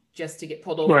just to get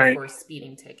pulled over for a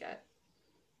speeding ticket.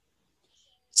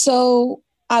 So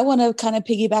I want to kind of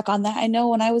piggyback on that. I know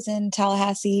when I was in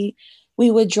Tallahassee,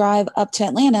 we would drive up to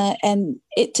Atlanta, and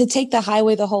to take the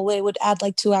highway the whole way would add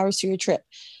like 2 hours to your trip.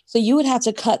 So you would have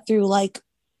to cut through like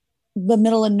the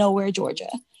middle of nowhere, Georgia.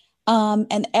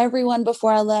 And everyone,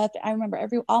 before I left, I remember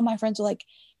all my friends were like,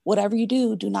 whatever you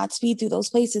do, do not speed through those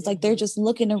places. Like they're just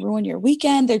looking to ruin your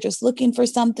weekend. They're just looking for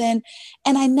something.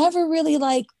 And I never really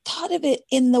like thought of it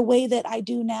in the way that I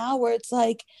do now, where it's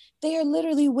like, they are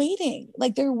literally waiting.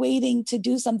 Like they're waiting to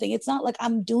do something. It's not like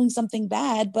I'm doing something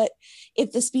bad, but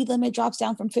if the speed limit drops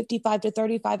down from 55 to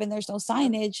 35 and there's no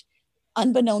signage,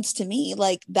 unbeknownst to me,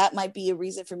 like that might be a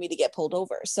reason for me to get pulled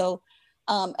over. So,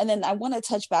 and then I want to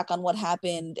touch back on what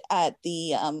happened at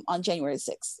the on January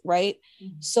 6th, right?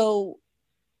 So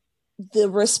the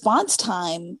response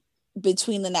time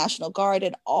between the National Guard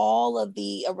and all of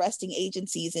the arresting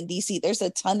agencies in DC, there's a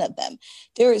ton of them.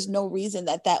 There is no reason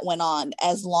that that went on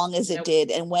as long as it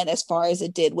did and went as far as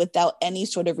it did without any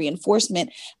sort of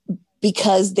reinforcement,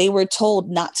 because they were told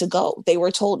not to go. They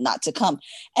were told not to come.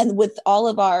 And with all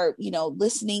of our, you know,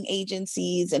 listening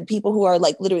agencies and people who are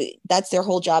like, literally, that's their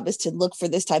whole job, is to look for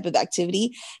this type of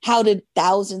activity. How did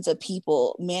thousands of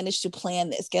people manage to plan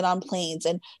this, get on planes,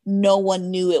 and no one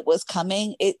knew it was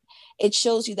coming? It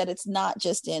shows you that it's not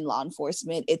just in law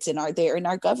enforcement. They're in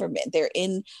our government. They're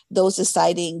in those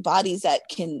deciding bodies that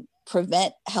can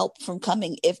prevent help from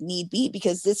coming if need be,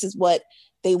 because this is what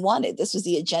they wanted. This was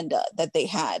the agenda that they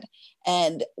had.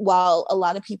 And while a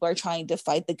lot of people are trying to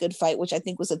fight the good fight, which I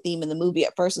think was a theme in the movie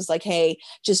at first, is like, hey,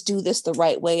 just do this the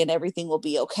right way and everything will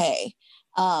be okay.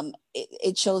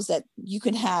 It shows that you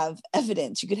can have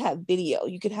evidence, you could have video,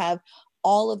 you could have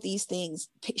all of these things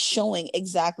showing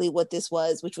exactly what this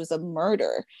was, which was a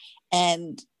murder.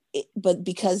 But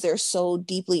because they're so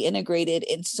deeply integrated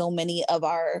in so many of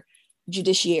our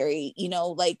judiciary, you know,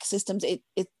 like systems,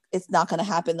 it's not going to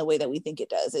happen the way that we think it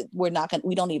does.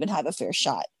 We don't even have a fair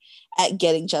shot at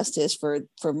getting justice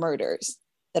for murders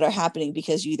that are happening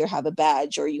because you either have a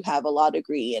badge or you have a law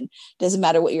degree, and it doesn't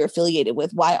matter what you're affiliated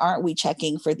with. Why aren't we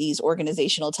checking for these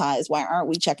organizational ties? Why aren't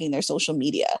we checking their social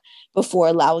media before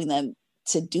allowing them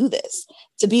to do this?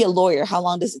 To be a lawyer, how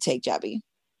long does it take, Jabby?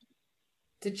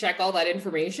 To check all that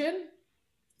information?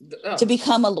 To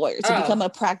become a lawyer, to become a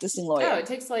practicing lawyer. Oh, it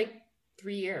takes like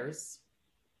 3 years.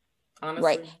 Honestly.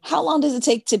 Right. How long does it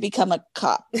take to become a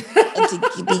cop and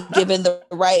to be given the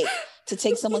right to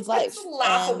take someone's life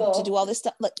and to do all this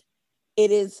stuff? Look,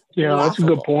 it is laughable. That's a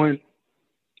good point.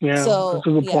 Yeah, so, that's a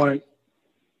good point.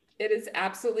 It is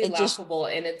absolutely laughable.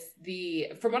 And it's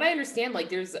from what I understand, like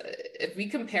if we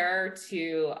compare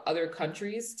to other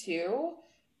countries too,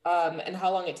 and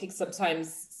how long it takes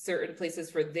sometimes certain places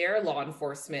for their law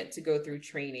enforcement to go through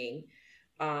training,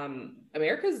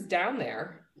 America's down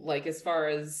there, like as far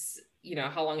as, you know,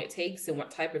 how long it takes and what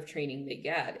type of training they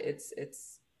get. It's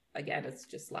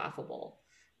just laughable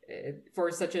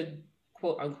for such a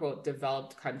quote unquote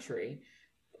developed country.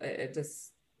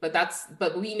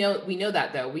 But we know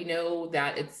that though. We know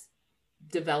that it's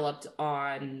developed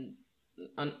on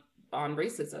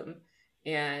racism,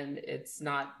 and it's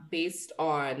not based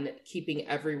on keeping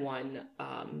everyone,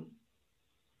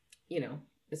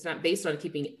 it's not based on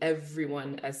keeping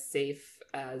everyone as safe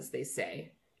as they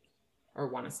say or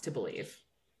want us to believe.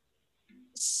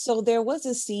 So there was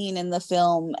a scene in the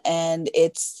film, and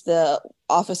it's the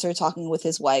officer talking with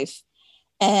his wife,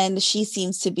 and she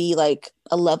seems to be like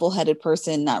a level-headed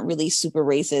person, not really super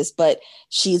racist, but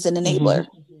she's an enabler,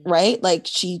 right? Like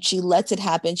she lets it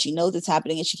happen. She knows it's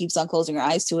happening, and she keeps on closing her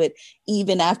eyes to it.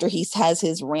 Even after he has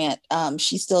his rant,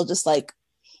 she's still just like,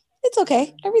 it's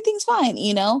okay, everything's fine,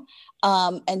 you know?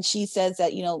 And she says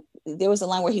that, you know, there was a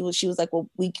line where she was like, well,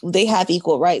 they have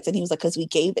equal rights. And he was like, because we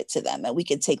gave it to them and we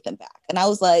can take them back. And I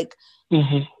was like,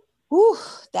 whew,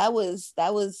 that was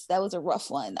a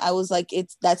rough one. I was like,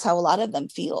 that's how a lot of them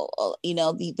feel, you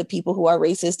know, the people who are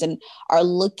racist and are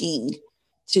looking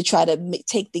to try to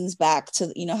take things back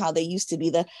to, you know, how they used to be,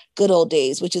 the good old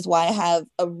days, which is why I have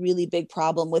a really big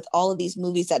problem with all of these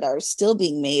movies that are still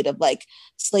being made of like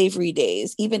slavery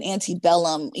days, even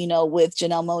Antebellum, you know, with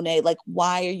Janelle Monáe. Like,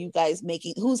 why are you guys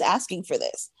who's asking for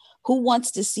this? Who wants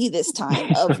to see this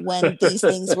time of when these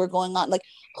things were going on? Like,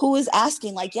 who is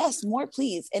asking, like, yes, more,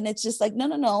 please. And it's just like,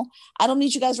 no. I don't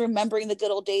need you guys remembering the good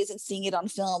old days and seeing it on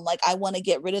film. Like, I want to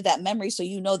get rid of that memory. So,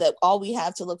 you know, that all we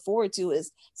have to look forward to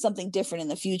is something different in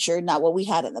the future, not what we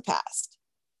had in the past.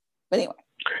 But anyway.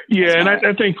 Yeah. And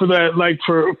I think for that, like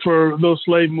for those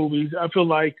slave movies, I feel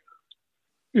like,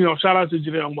 you know, shout out to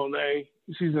Janelle Monáe.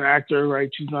 She's an actor,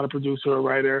 right? She's not a producer or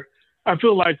writer. I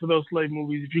feel like for those slave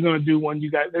movies, if you're going to do one,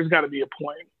 there's got to be a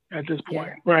point at this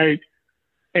point, right?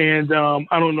 And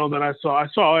I don't know that I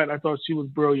saw it. I thought she was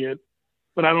brilliant,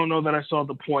 but I don't know that I saw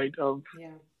the point of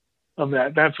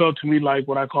that. That felt to me like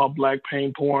what I call black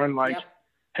pain porn. Like,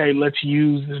 hey, let's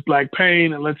use this black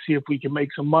pain and let's see if we can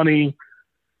make some money.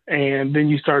 And then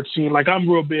you start seeing, like, I'm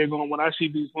real big on when I see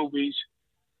these movies,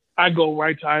 I go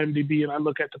right to IMDb and I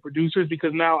look at the producers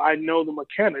because now I know the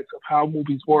mechanics of how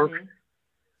movies work,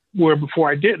 where before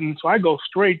I didn't. So I go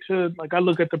straight to, like, I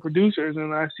look at the producers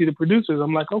and I see the producers.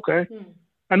 I'm like, okay,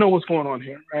 I know what's going on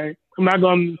here, right? I'm not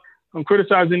going to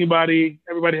criticize anybody.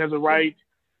 Everybody has a right.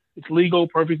 It's legal,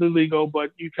 perfectly legal,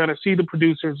 but you kind of see the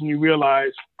producers and you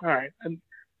realize, all right, and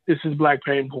this is black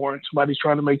pain porn. Somebody's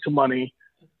trying to make some money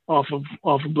off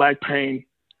of black pain,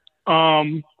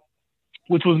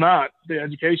 which was not the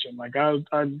education. Like I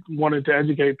wanted to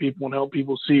educate people and help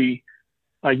people see,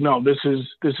 like, no, this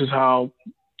is how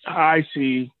I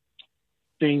see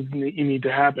things need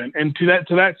to happen. And to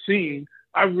that scene,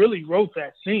 I really wrote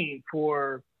that scene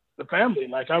for the family.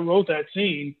 Like I wrote that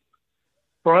scene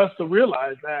for us to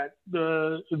realize that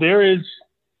there is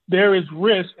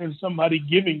risk in somebody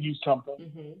giving you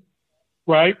something,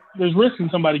 right? There's risk in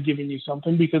somebody giving you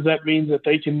something because that means that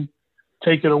they can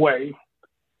take it away.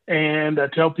 And I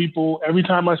tell people every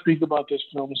time I speak about this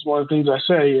film, it's one of the things I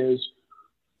say is,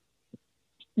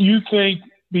 you think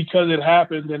because it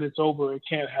happened and it's over, it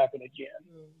can't happen again.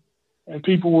 And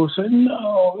people will say,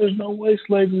 no, there's no way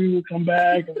slavery would come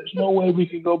back, and there's no way we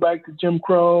could go back to Jim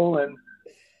Crow. And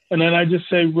then I just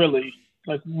say, really,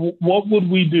 like, what would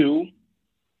we do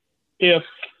if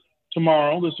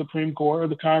tomorrow the Supreme Court or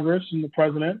the Congress and the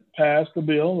president passed a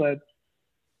bill that,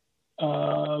 I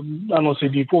don't want to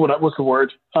say what's the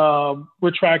word?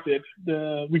 Retracted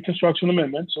the Reconstruction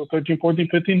Amendments, so 13, 14,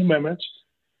 15 amendments,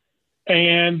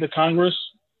 and the Congress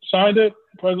signed it,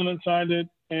 the president signed it,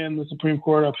 and the Supreme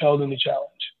Court upheld any challenge.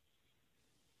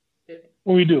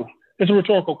 What do we do? It's a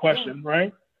rhetorical question,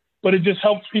 right? But it just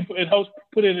helps people. It helps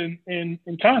put it in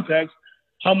context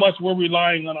how much we're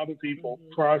relying on other people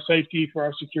for our safety, for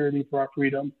our security, for our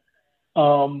freedom.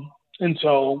 And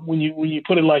so when you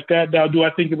put it like that, now, do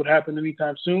I think it would happen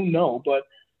anytime soon? No, but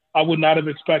I would not have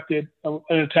expected an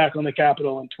attack on the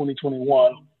Capitol in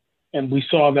 2021, and we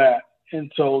saw that. And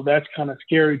so that's kind of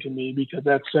scary to me because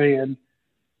that's saying,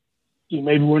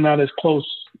 maybe we're not as close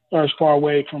or as far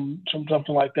away from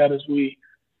something like that as we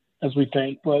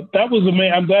think. But that was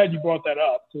I'm glad you brought that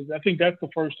up because I think that's the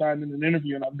first time in an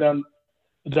interview, and I've done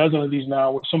a dozen of these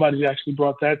now, where somebody's actually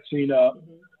brought that scene up.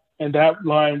 And that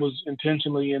line was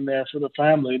intentionally in there for the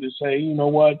family to say, you know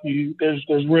what,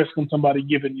 there's risk in somebody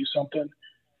giving you something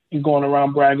and going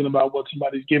around bragging about what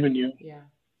somebody's giving you.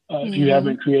 If you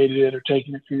haven't created it or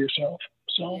taken it for yourself.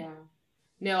 So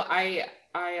no, I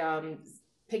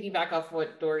piggyback off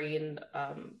what Doreen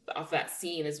off that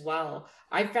scene as well.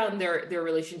 I found their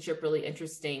relationship really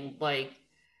interesting. Like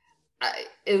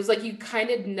it was like you kind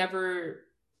of never.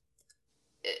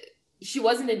 She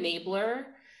was an enabler,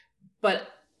 but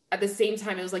at the same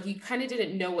time, it was like you kind of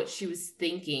didn't know what she was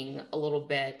thinking a little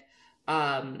bit.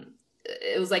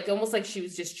 It was like almost like she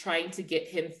was just trying to get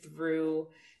him through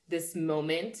this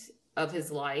moment of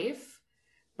his life.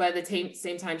 But at the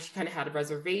same time, she kind of had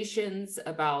reservations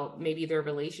about maybe their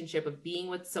relationship of being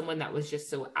with someone that was just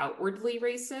so outwardly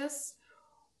racist.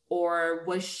 Or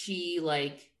was she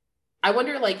like, I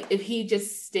wonder like if he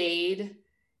just stayed,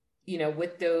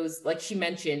 with those, like she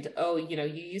mentioned, you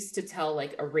used to tell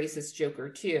like a racist joke or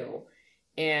two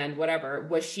and whatever.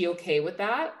 Was she okay with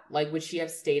that? Like, would she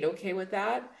have stayed okay with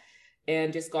that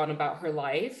and just gone about her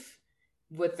life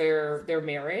with their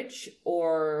marriage?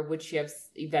 Or would she have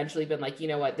eventually been like, you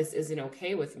know what, this isn't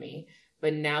okay with me?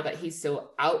 But now that he's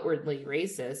so outwardly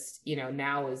racist,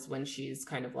 now is when she's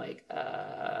kind of like,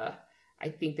 I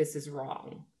think this is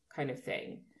wrong kind of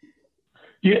thing.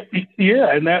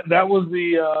 Yeah, and that was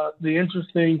the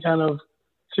interesting kind of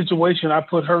situation I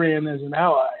put her in as an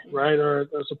ally, right, or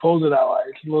a supposed ally.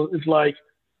 It's like,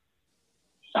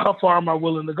 how far am I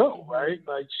willing to go, right?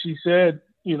 Like she said,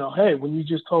 hey, when you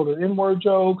just told an N-word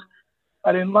joke,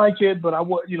 I didn't like it, but I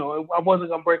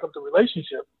wasn't gonna break up the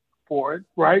relationship for it,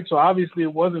 right? So obviously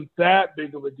it wasn't that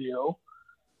big of a deal,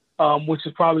 which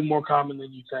is probably more common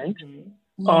than you think.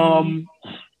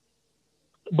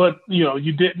 But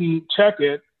you didn't check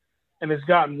it, and it's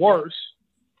gotten worse.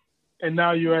 And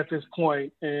now you're at this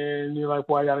point, and you're like,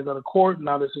 well, I got to go to court.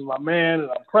 Now this is my man,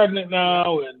 and I'm pregnant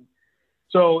now. And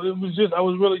so it was just, I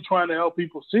was really trying to help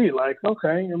people see, like,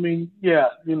 okay, I mean,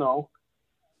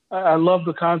 I love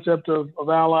the concept of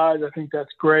allies. I think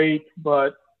that's great,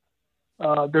 but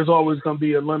there's always going to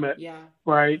be a limit,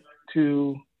 right,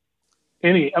 to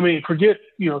forget,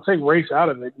 take race out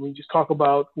of it. Just talk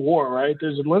about war, right?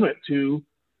 There's a limit to,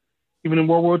 even in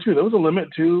World War II, there was a limit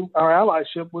to our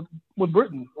allyship with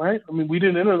Britain, right? I mean, we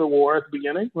didn't enter the war at the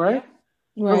beginning, right?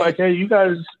 We're like, hey, you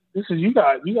guys, this is you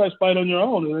guys. You guys fight on your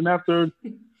own. And then after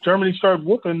Germany started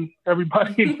whooping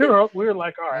everybody in Europe, we were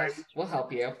like, all right, we'll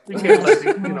help you. We can't let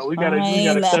we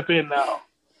gotta step in now.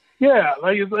 Yeah,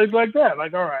 like it's like that.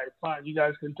 Like, all right, fine, you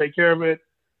guys can take care of it.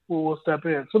 We'll step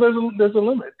in. So there's a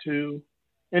limit to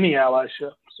any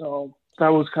allyship. So that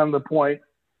was kind of the point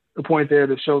there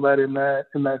to show that in that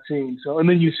scene. So and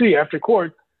then you see after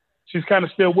court, she's kind of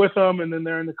still with them, and then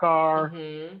they're in the car.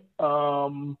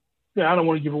 Yeah, I don't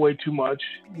want to give away too much.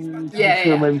 I'm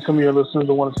sure maybe some of your listeners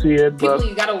don't want to see it, People, but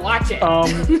you gotta watch it.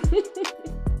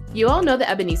 You all know the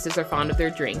Ebenistas are fond of their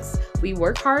drinks. We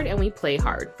work hard and we play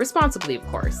hard, responsibly of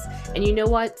course. And you know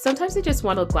what? Sometimes I just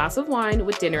want a glass of wine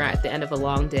with dinner at the end of a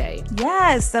long day.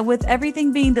 Yes, and with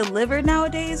everything being delivered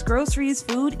nowadays, groceries,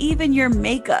 food, even your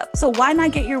makeup. So why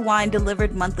not get your wine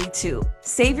delivered monthly too?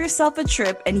 Save yourself a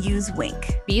trip and use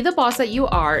Wink. Be the boss that you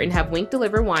are and have Wink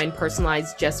deliver wine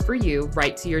personalized just for you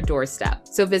right to your doorstep.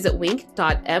 So visit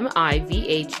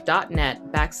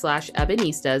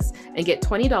wink.mivh.net/Ebenistas and get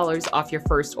 $20 off your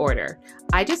first order.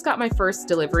 I just got my first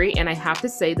delivery and I have to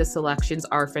say the selections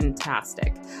are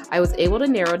fantastic. I was able to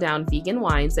narrow down vegan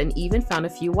wines and even found a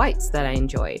few whites that I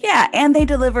enjoyed. Yeah, and they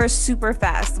deliver super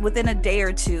fast. Within a day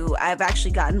or two, I've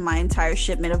actually gotten my entire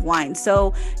shipment of wine.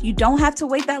 So you don't have to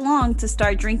wait that long to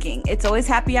start drinking. It's always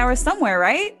happy hour somewhere,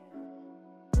 right?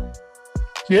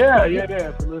 Yeah.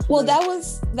 Well, that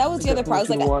was the other part. I was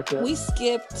like, we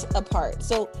skipped a part.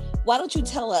 So why don't you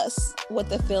tell us what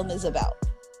the film is about?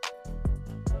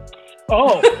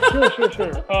 Oh,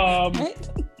 sure. Right?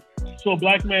 So a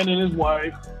black man and his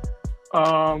wife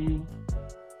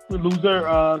lose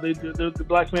the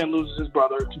black man loses his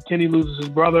brother. Kenny loses his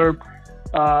brother.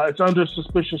 It's under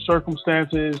suspicious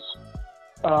circumstances.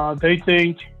 They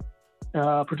think,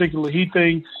 particularly he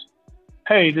thinks,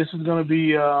 hey, this is going to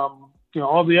be,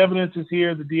 all the evidence is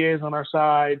here. The DA is on our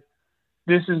side.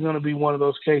 This is going to be one of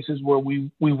those cases where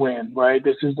we win, right?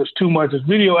 There's too much. There's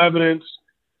video evidence.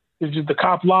 It's just the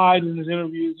cop lied in his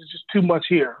interviews. It's just too much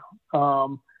here.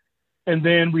 And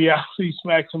then reality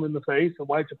smacks him in the face, and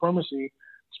white supremacy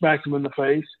smacks him in the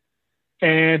face.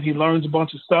 And he learns a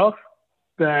bunch of stuff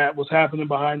that was happening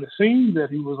behind the scenes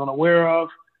that he was unaware of.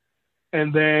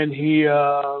 And then he,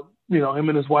 him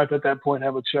and his wife at that point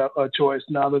have a choice.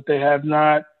 Now that they have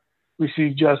not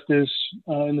received justice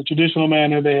in the traditional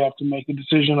manner, they have to make a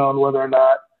decision on whether or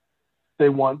not they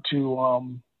want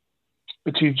to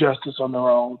achieve justice on their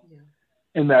own. Yeah.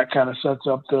 And that kind of sets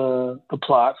up the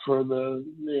plot for the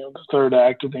third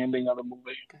act of the ending of the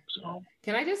movie. So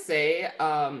can I just say,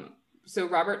 so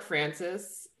Robert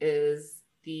Francis is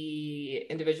the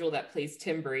individual that plays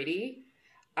Tim Brady.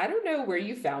 I don't know where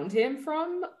you found him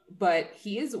from, but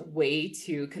he is way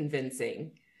too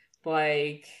convincing.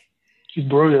 Like, he's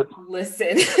brilliant.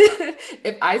 Listen,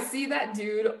 if I see that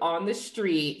dude on the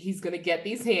street, he's gonna get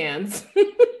these hands.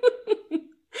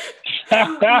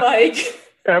 Like,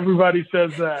 everybody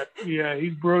says that. Yeah,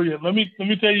 he's brilliant. Let me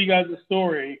tell you guys a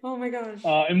story. Oh my gosh!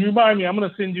 And remind me, I'm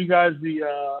gonna send you guys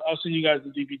I'll send you guys the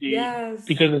DVD. Yes.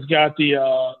 Because it's got the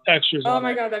extras. Oh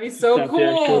my god, that'd be so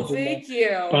cool! Thank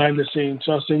you. Behind the scenes,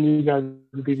 so I'll send you guys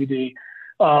the DVD.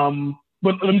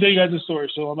 But let me tell you guys a story.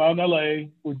 So I'm out in LA.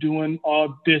 We're doing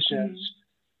auditions.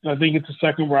 And I think it's the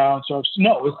second round. So it's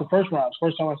the first round. It's the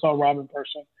first time I saw Rob in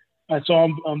person. I saw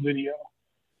him on video.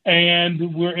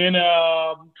 And we're in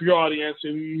for your audience,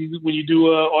 when you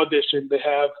do an audition, they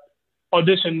have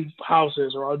audition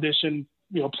houses or audition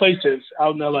places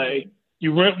out in LA.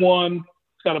 You rent one,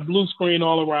 it's got a blue screen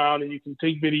all around, and you can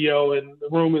take video, and the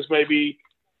room is maybe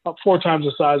 4 times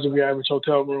the size of your average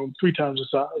hotel room, 3 times the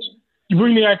size. You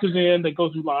bring the actors in, they go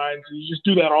through lines, and you just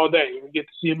do that all day. You get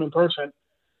to see them in person.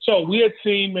 So we had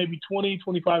seen maybe 20,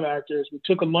 25 actors. We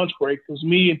took a lunch break. It was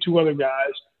me and 2 other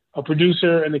guys, a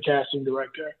producer and the casting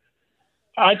director.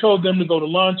 I told them to go to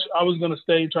lunch. I was going to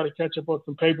stay and try to catch up on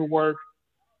some paperwork.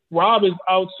 Rob is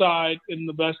outside in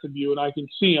the vestibule, and I can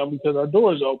see him because our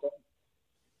door is open.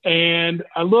 And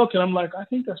I look, and I'm like, I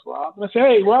think that's Rob. And I say,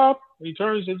 hey, Rob. And he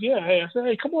turns and says, yeah. Hey, I said,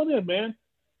 hey, come on in, man.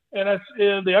 And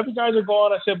the other guys are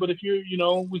gone. I said, but if you're,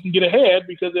 we can get ahead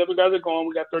because the other guys are gone.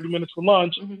 We got 30 minutes for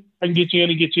lunch. I can get you in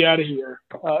and get you out of here.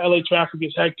 LA traffic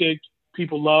is hectic.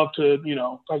 People love to,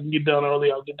 if I can get done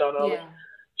early, I'll get done early. Yeah.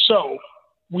 So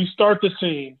we start the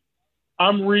scene.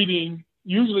 I'm reading.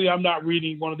 Usually I'm not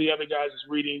reading. One of the other guys is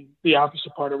reading the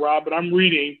opposite part of Rob, but I'm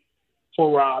reading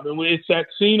for Rob. And it's that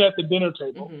scene at the dinner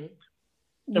table.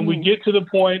 And we get to the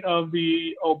point of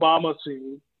the Obama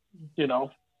scene,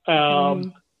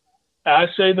 I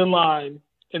say the line,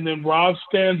 and then Rob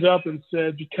stands up and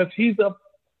said, because he's up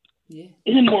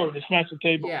inward, he smacks the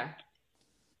table. Yeah.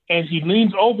 And he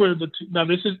leans over now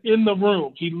this is in the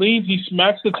room. He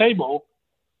smacks the table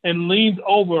and leans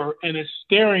over and is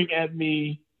staring at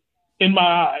me in my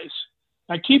eyes.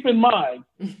 Now, keep in mind,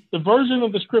 the version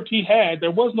of the script he had,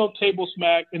 there was no table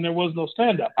smack and there was no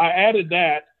stand-up. I added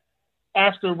that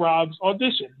after Rob's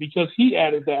audition because he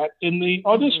added that in the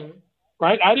audition,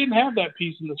 right? I didn't have that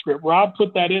piece in the script. Rob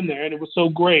put that in there, and it was so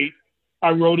great,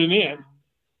 I wrote it in.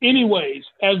 Anyways,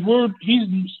 as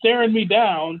he's staring me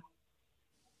down,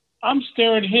 I'm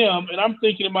staring at him, and I'm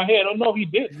thinking in my head, oh, no, he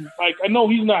didn't. Like, I know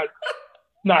he's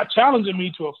not challenging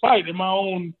me to a fight in my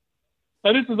own.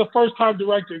 Now, this is a first-time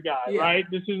director guy, right?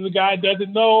 This is a guy that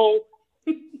doesn't know,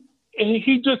 and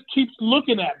he just keeps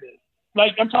looking at me.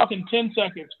 Like, I'm talking 10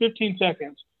 seconds, 15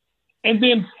 seconds. And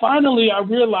then finally I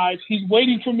realized he's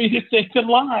waiting for me to say the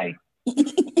line.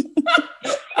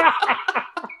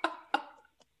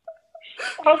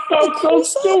 I felt so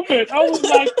stupid. I was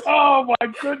like, oh, my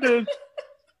goodness.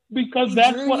 Because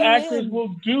that's what actors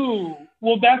will do.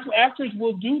 Well, that's what actors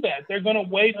will do that. They're going to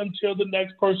wait until the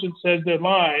next person says their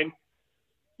line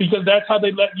because that's how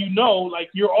they let you know, like,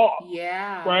 you're off.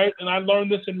 Yeah. Right? And I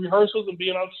learned this in rehearsals and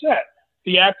being on set.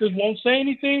 The actors won't say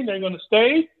anything. They're going to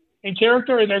stay in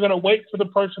character, and they're going to wait for the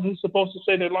person who's supposed to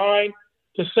say their line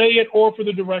to say it or for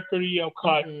the director to yell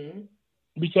cut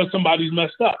because somebody's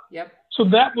messed up. Yep. So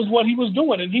that was what he was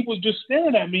doing, and he was just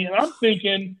staring at me, and I'm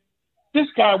thinking, this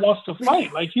guy wants to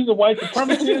fight. Like, he's a white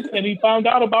supremacist, and he found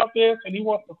out about this, and he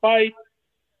wants to fight.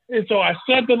 And so I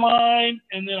said the line,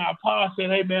 and then I paused and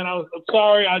said, hey, man, I'm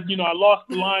sorry. I lost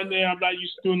the line there. I'm not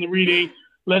used to doing the reading.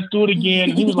 Let's do it again.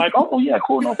 And he was like, oh, yeah,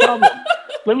 cool, no problem.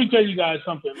 Let me tell you guys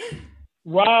something.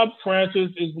 Rob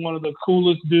Francis is one of the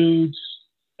coolest dudes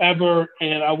ever,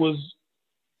 and I was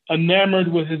enamored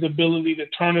with his ability to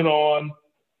turn it on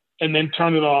and then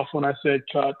turn it off when I said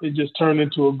cut. It just turned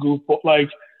into a goofball. Like,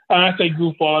 and I say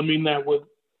goofball, I mean that with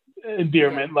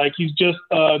endearment. Like, he's just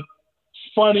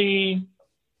funny,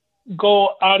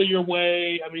 go out of your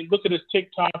way. I mean, look at his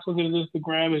TikToks, look at his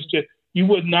Instagram. It's just, you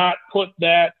would not put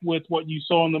that with what you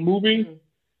saw in the movie.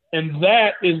 And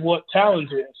that is what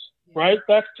talent is, right?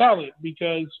 That's talent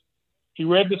because he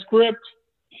read the script,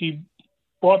 he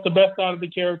brought the best out of the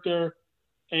character,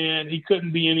 and he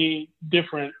couldn't be any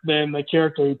different than the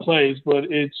character he plays. But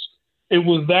it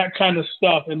was that kind of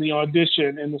stuff in the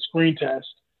audition and the screen test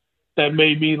that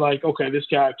made me like, okay, this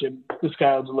guy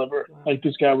will deliver. Wow. Like,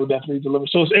 this guy will definitely deliver.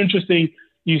 So it's interesting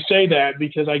you say that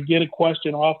because I get a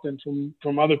question often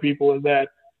from other people is that,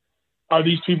 are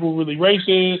these people really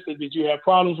racist? And did you have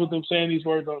problems with them saying these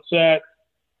words on set?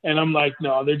 And I'm like,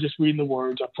 no, they're just reading the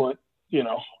words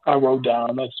I wrote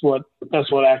down. That's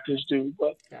what actors do.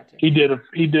 But gotcha. He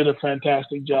did a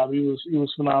fantastic job. He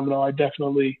was phenomenal. I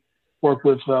definitely work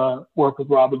with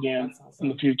Rob again in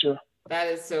the future. That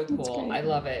is so cool. I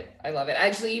love it.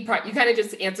 Actually, you kind of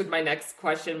just answered my next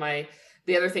question.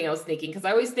 The other thing I was thinking, because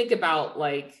I always think about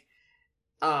like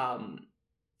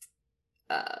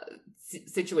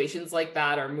situations like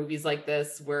that or movies like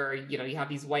this where you have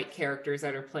these white characters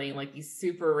that are playing like these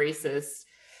super racist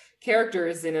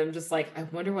characters, and I'm just like, I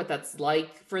wonder what that's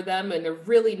like for them. And they're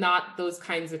really not those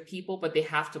kinds of people, but they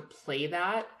have to play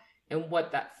that and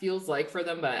what that feels like for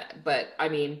them. But I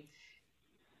mean,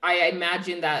 I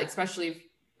imagine that especially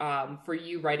for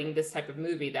you writing this type of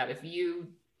movie, that if you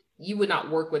would not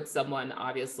work with someone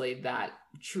obviously that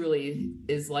truly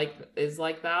is like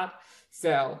that.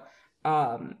 So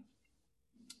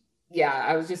yeah,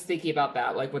 I was just thinking about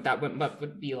that, like what that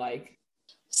would be like.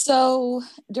 So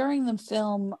during the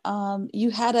film, you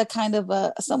had a kind of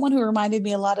someone who reminded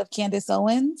me a lot of Candace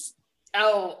Owens.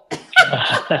 Oh.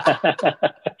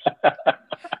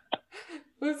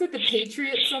 Was it the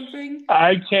Patriot something?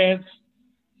 I can't,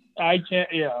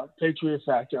 yeah, Patriot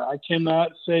Factor. I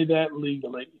cannot say that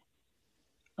legally.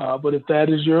 But if that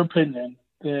is your opinion,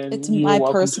 then it's my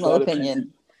personal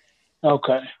opinion.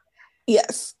 Okay.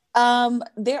 Yes.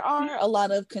 There are a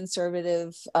lot of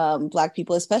conservative Black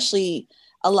people, especially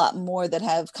a lot more that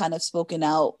have kind of spoken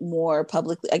out more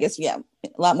publicly, I guess, a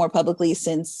lot more publicly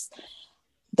since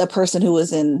the person who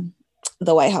was in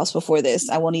the White House before this.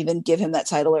 I won't even give him that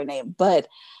title or name, but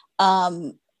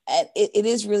it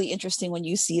is really interesting when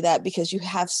you see that because you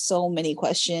have so many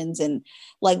questions and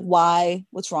like, why,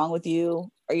 what's wrong with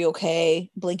you? Are you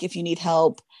okay? Blink if you need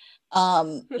help. A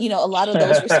lot of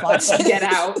those responses. Get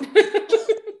out.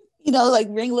 Like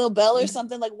ring a little bell or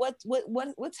something. Like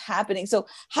what's happening? So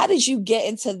how did you get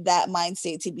into that mind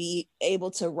state to be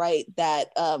able to write that?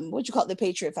 What you call it, the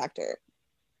Patriot Factor?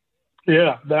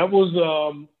 Yeah, that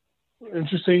was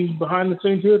interesting behind the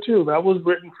scenes here too. That was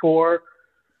written for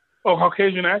a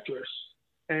Caucasian actress,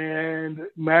 and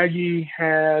Maggie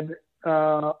had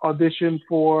auditioned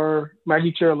for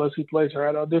Maggie Chairless, who plays her,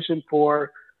 had auditioned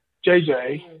for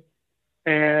JJ,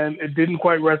 and it didn't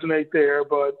quite resonate there,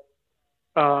 but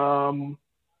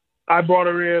I brought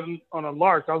her in on a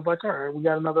lark. I was like, all right, we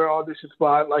got another audition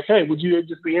spot. Like, hey, would you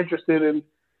just be interested in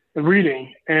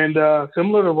reading? And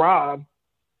similar to Rob,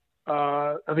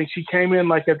 I think she came in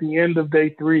like at the end of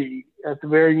day 3, at the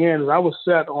very end, and I was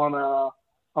set on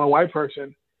a white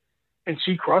person, and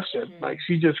she crushed it. Like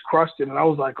she just crushed it, and I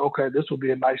was like, okay, this would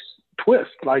be a nice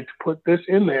twist, like to put this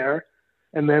in there,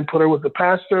 and then put her with the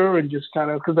pastor, and just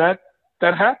kind of because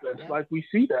that happens, like we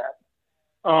see that.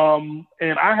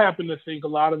 And I happen to think a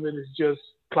lot of it is just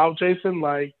clout chasing.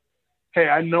 Like, hey,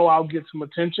 I know I'll get some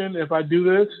attention if I do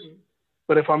this,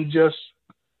 but if I'm just,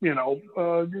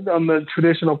 on the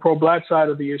traditional pro-black side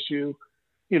of the issue,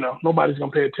 nobody's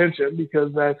gonna pay attention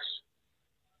because that's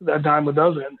that dime a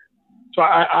dozen. So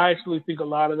I actually think a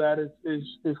lot of that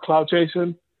is clout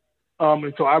chasing,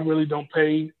 and so I really don't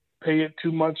pay it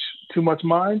too much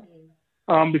mind,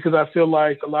 because I feel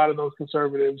like a lot of those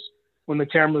conservatives, when the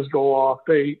cameras go off,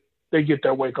 they get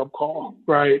their wake up call,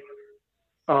 right?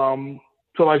 So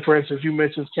like for instance, you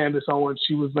mentioned Candace Owens.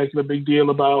 She was making a big deal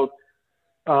about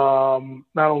not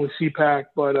only CPAC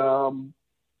but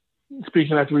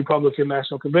speaking at the Republican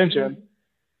National Convention,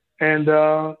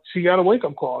 and she got a wake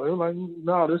up call. They were like,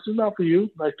 "No, this is not for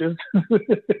you. Like this,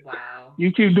 wow.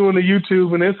 You keep doing the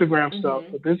YouTube and Instagram stuff,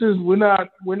 but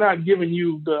we're not giving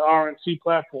you the RNC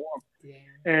platform." Yeah.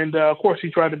 And of course, she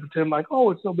tried to pretend like,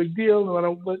 "Oh, it's no big deal,"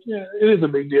 but yeah, it is a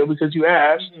big deal because you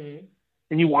asked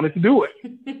and you wanted to do it.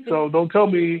 So don't tell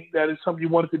me that it's something you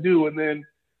wanted to do, and then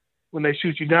when they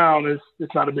shoot you down,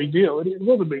 it's not a big deal. It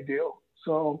was a big deal.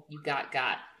 So you got.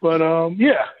 But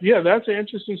yeah, that's an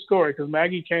interesting story because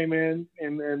Maggie came in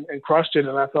and crushed it,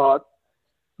 and I thought,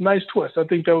 nice twist. I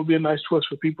think that would be a nice twist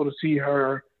for people to see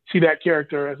that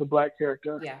character as a black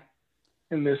character. Yeah.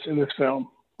 In this film.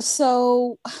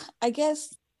 So I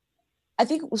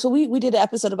think so. We did an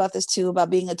episode about this too,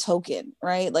 about being a token,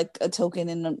 right? Like a token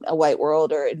in a white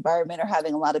world or environment, or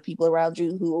having a lot of people around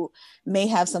you who may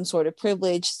have some sort of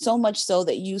privilege, so much so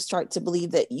that you start to believe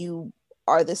that you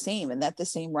are the same and that the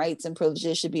same rights and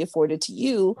privileges should be afforded to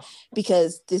you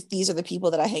because these are the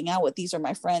people that I hang out with. These are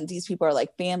my friends. These people are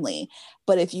like family.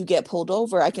 But if you get pulled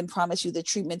over, I can promise you the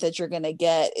treatment that you're going to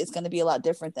get is going to be a lot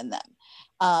different than them.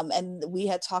 And we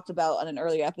had talked about on an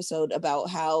earlier episode about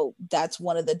how that's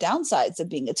one of the downsides of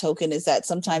being a token, is that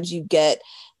sometimes you get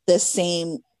that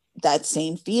same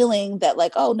feeling that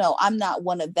like, oh no, I'm not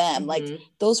one of them. Like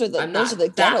those are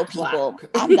the ghetto people.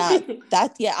 I'm not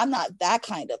that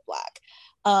kind of black.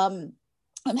 And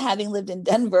having lived in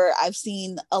Denver, I've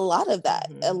seen a lot of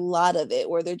that, a lot of it,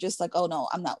 where they're just like, oh no,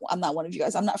 I'm not one of you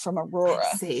guys. I'm not from Aurora.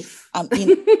 I'm safe.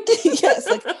 Yes,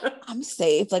 like I'm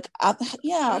safe. Like,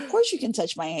 yeah, of course you can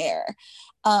touch my hair.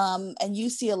 And you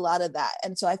see a lot of that.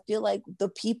 And so I feel like the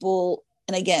people,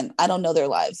 and again, I don't know their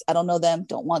lives. I don't know them,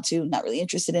 don't want to, not really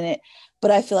interested in it. But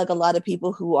I feel like a lot of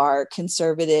people who are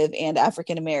conservative and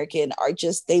African-American are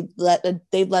just, they've led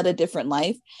a different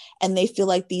life, and they feel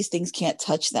like these things can't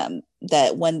touch them.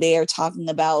 That when they are talking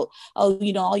about, oh,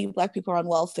 all you black people are on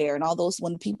welfare and all those,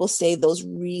 when people say those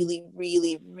really,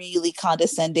 really, really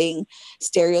condescending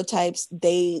stereotypes,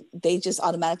 they just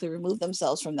automatically remove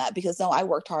themselves from that because no, I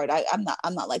worked hard. I'm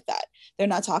not like that. They're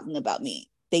not talking about me.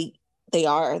 They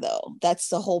are though. That's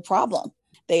the whole problem.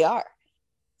 They are.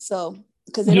 So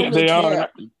because they don't really care.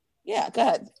 Yeah, go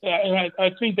ahead. Yeah, and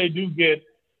I think they do get.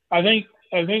 I think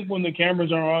when the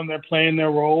cameras are on, they're playing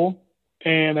their role,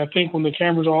 and I think when the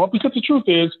cameras are off, because the truth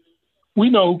is, we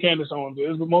know who Candace Owens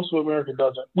is, but most of America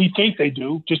doesn't. We think they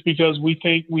do, just because we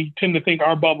tend to think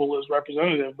our bubble is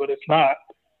representative, but it's not.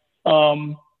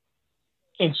 And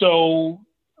so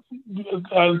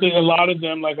I think a lot of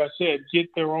them, like I said, get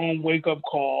their own wake up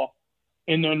call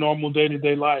in their normal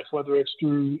day-to-day life, whether it's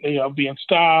through being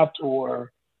stopped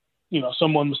or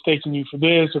someone mistaking you for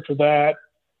this or for that.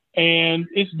 And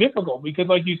it's difficult because,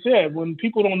 like you said, when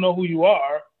people don't know who you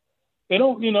are,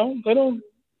 you're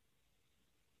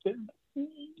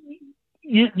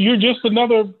just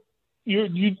another,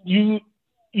 you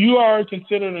are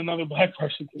considered another black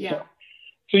person. Yeah.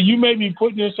 So you may be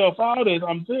putting yourself out as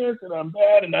I'm this and I'm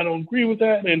bad and I don't agree with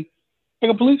that. And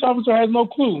like a police officer has no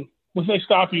clue when they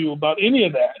stop you about any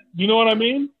of that. You know what I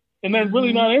mean? And they're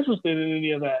really not interested in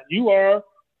any of that. You are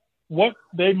what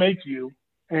they make you,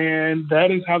 and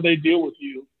that is how they deal with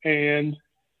you. And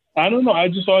I don't know. I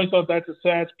just always thought that's a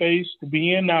sad space to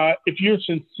be in. Now, if you are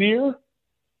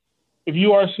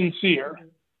sincere,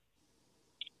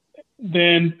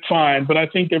 then fine. But I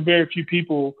think there are very few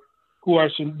people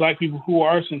black people who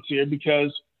are sincere,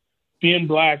 because being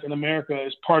black in America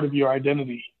is part of your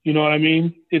identity. You know what I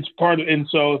mean? It's part of, and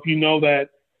so if you know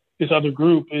that this other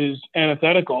group is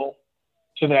antithetical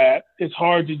to that, it's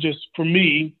hard to just, for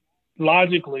me,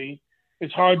 logically,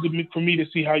 it's hard for me to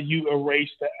see how you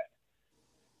erase that,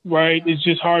 right? It's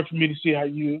just hard for me to see how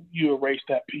you erase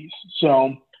that piece.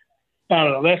 So I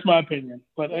don't know. That's my opinion.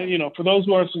 But for those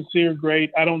who are sincere,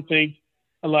 great. I don't think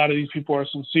a lot of these people are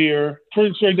sincere. For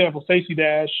example, Stacey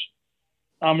Dash,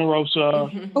 Omarosa.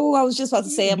 Mm-hmm. Oh, I was just about to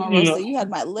say Omarosa. You had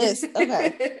my list.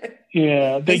 Okay.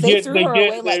 Yeah, they threw her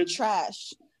away like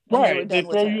trash. Right. They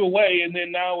throw you away, and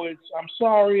then now it's I'm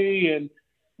sorry, and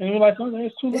we're like, oh,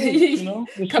 it's too late.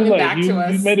 It's coming too late. back to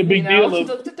us. You made a big deal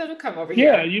of don't come over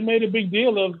here. Yeah, you made a big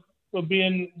deal of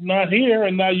being not here,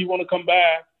 and now you want to come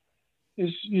back.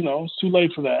 It's too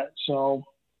late for that. So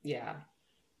yeah,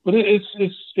 but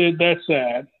that's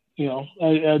sad.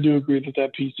 I do agree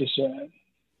that piece is sad.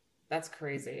 That's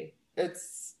crazy.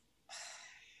 It's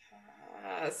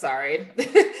sorry.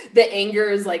 The anger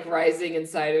is like rising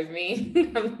inside of me.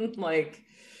 I'm like,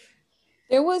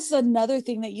 there was another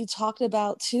thing that you talked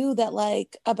about too, that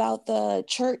like about the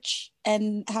church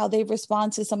and how they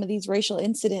respond to some of these racial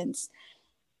incidents.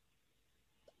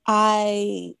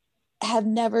 I have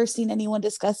never seen anyone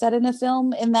discuss that in a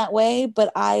film in that way, but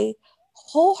I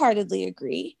wholeheartedly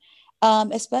agree.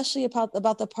 Especially about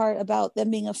the part about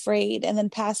them being afraid and then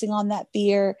passing on that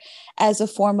fear as a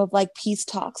form of like peace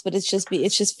talks, but it's just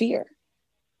fear.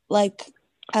 Like,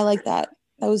 I like that.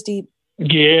 That was deep.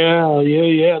 Yeah.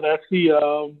 That's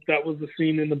that was the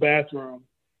scene in the bathroom,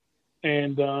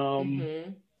 and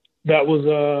that was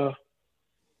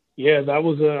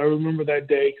I remember that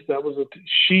day because that was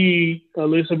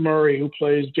Alyssa Murray, who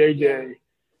plays JJ. Yeah.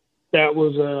 That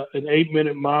was an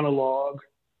 8-minute monologue,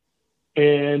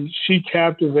 and she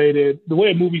captivated. The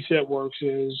way a movie set works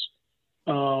is,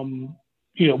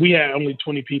 we had only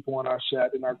 20 people on our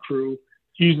set in our crew.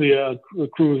 Usually a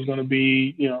crew is going to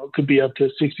be, it could be up to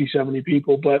 60, 70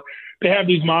 people, but they have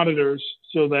these monitors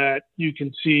so that you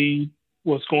can see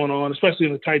what's going on, especially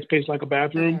in a tight space like a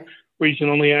bathroom where you can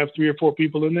only have 3 or 4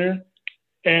 people in there.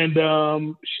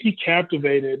 And she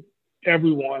captivated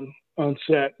everyone on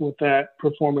set with that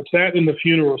performance. That in the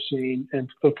funeral scene and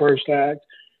the first act,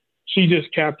 she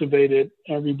just captivated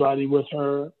everybody with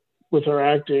her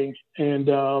acting. And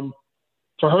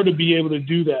for her to be able to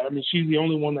do that, I mean, she's the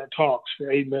only one that talks for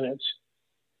 8 minutes.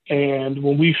 And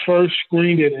when we first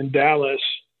screened it in Dallas,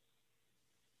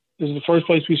 this is the first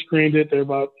place we screened it. There were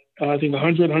about, I think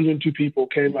 100, 102 people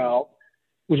came out,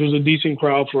 which was a decent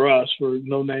crowd for us for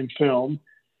no name film.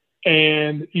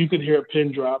 And you could hear a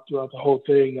pin drop throughout the whole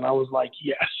thing. And I was like,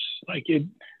 yes,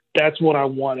 that's what I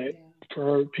wanted,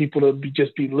 for people to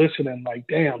just be listening. Like,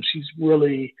 damn, she's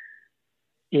really,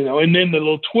 and then the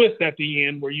little twist at the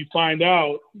end where you find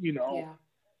out,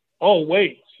 oh,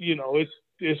 wait,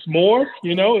 it's more,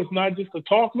 it's not just a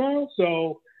talk now.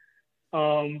 So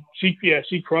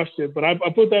she crushed it. But I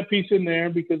put that piece in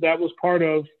there because that was part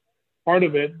of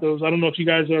it. I don't know if you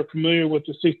guys are familiar with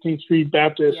the 16th Street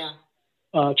Baptist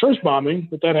church bombing,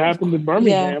 but that happened in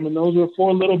Birmingham, and those were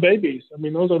 4 little babies. I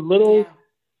mean, those are little,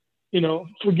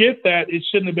 forget that it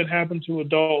shouldn't have been happening to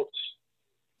adults,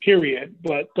 period.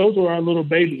 But those were our little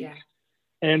babies. Yeah.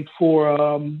 And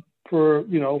for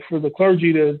the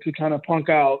clergy to kind of punk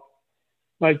out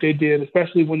like they did,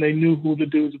 especially when they knew who the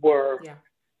dudes were. Yeah.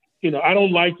 I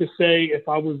don't like to say if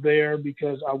I was there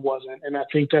because I wasn't. And I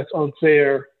think that's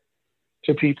unfair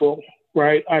to people,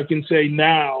 right? I can say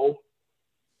now,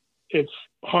 if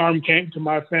harm came to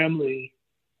my family,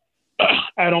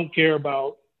 I don't care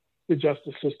about the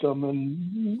justice system.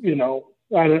 And,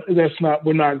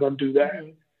 we're not going to do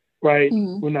that, right?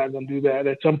 We're not going to do that.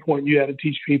 At some point, you have to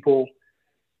teach people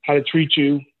how to treat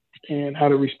you and how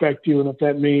to respect you. And if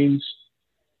that means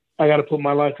I got to put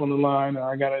my life on the line, or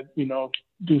I got to,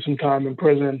 do some time in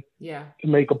prison to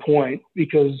make a point,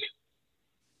 because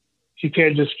you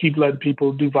can't just keep letting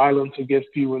people do violence against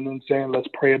you and then saying, let's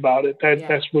pray about it.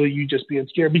 That's really you just being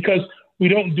scared, because we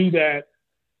don't do that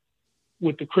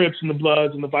with the Crips and the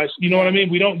Bloods and the Vice. You know what I mean?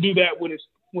 We don't do that when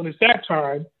it's that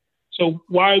time. So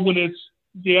why, when it's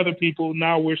the other people,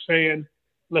 now we're saying,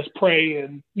 let's pray,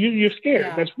 and you're scared.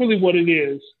 Yeah. That's really what it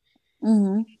is.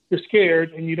 Mm-hmm. You're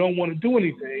scared and you don't want to do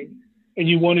anything, and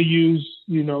you want to use,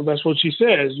 that's what she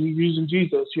says. You're using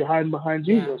Jesus. You're hiding behind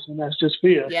Jesus, and that's just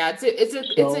fear. Yeah,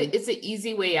 it's an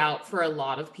easy way out for a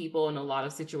lot of people in a lot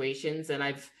of situations, and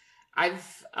I've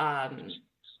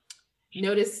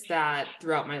noticed that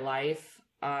throughout my life.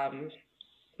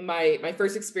 My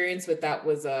first experience with that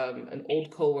was an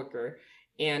old coworker,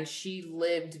 and she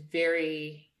lived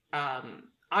very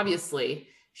obviously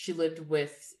she lived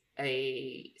with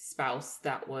a spouse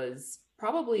that was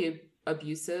probably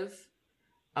abusive,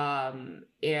 but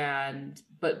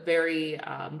very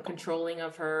controlling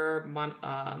of her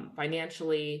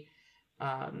financially,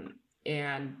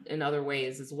 and in other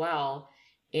ways as well.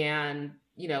 And,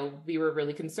 we were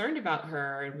really concerned about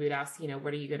her, and we'd ask,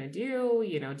 what are you going to do?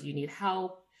 Do you need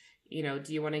help? Do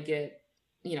you want to get,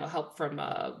 help from,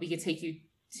 we could take you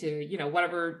to,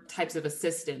 whatever types of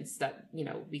assistance that,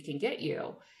 we can get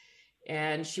you.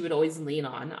 And she would always lean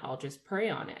on, I'll just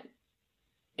pray on it.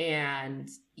 And,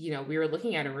 we were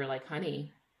looking at her, we were like,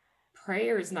 honey,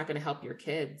 prayer is not going to help your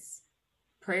kids.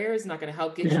 Prayer is not going to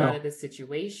help get you out of this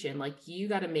situation. Like, you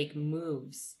got to make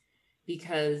moves,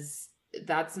 because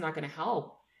that's not going to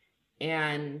help.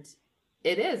 And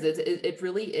it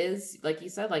really is, like you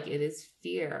said, like, it is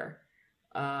fear.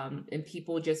 And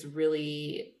people just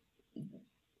really,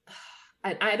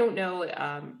 I don't know,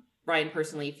 Ryan,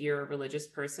 personally, if you're a religious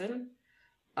person,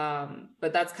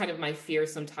 but that's kind of my fear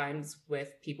sometimes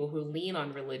with people who lean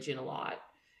on religion a lot,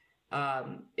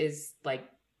 is like,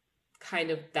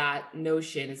 kind of that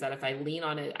notion is that if I lean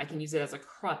on it, I can use it as a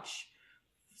crutch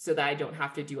so that I don't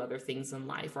have to do other things in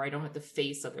life, or I don't have to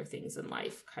face other things in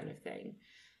life, kind of thing.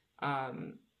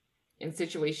 In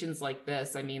situations like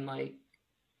this, I mean, like,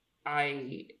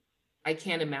 I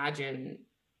can't imagine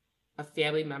a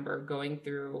family member going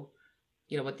through,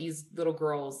 what these little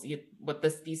girls,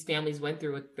 these families went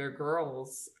through with their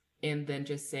girls, and then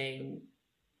just saying,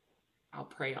 I'll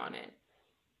pray on it,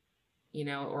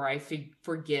 or I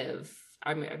forgive.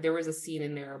 I mean, there was a scene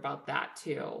in there about that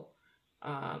too.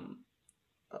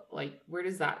 Like, where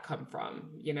does that come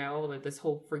from? Like, this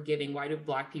whole forgiving. Why do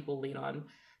Black people lean on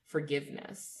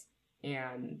forgiveness?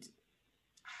 And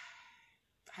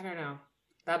I don't know.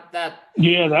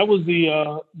 Yeah, that was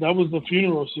the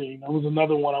funeral scene. That was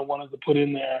another one I wanted to put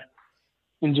in there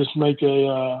and just make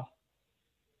a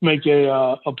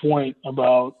point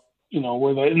about,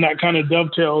 and that kind of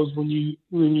dovetails when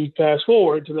you fast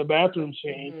forward to the bathroom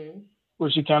scene, mm-hmm. where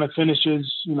she kind of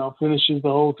finishes the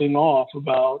whole thing off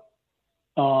about,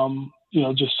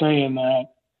 just saying that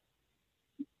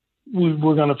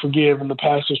we're going to forgive, and the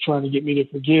pastor's trying to get me to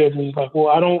forgive. And he's like, well,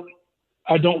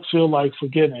 I don't feel like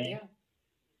forgiving. Yeah.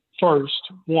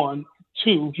 First, one,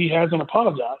 two, he hasn't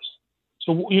apologized.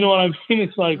 So, you know what I mean?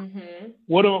 It's like, mm-hmm.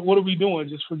 what are we doing?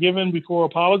 Just forgiving before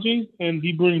apology? And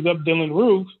he brings up Dylan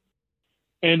Roof.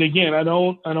 And again, I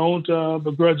don't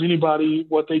begrudge anybody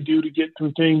what they do to get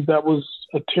through things. That was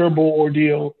a terrible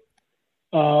ordeal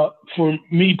for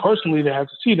me personally to have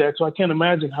to see that. So I can't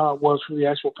imagine how it was for the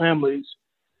actual families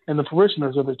and the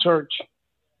parishioners of the church.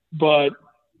 But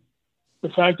the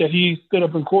fact that he stood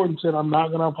up in court and said, I'm not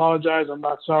going to apologize, I'm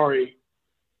not sorry.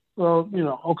 Well,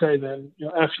 okay, then,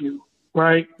 F you,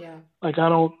 right? Yeah. Like,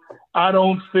 I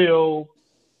don't feel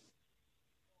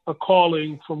a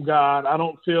calling from God. I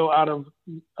don't feel out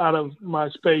of my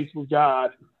space with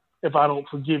God if I don't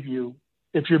forgive you,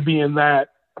 if you're being that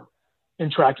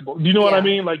intractable. Do you know what I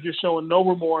mean? Like, you're showing no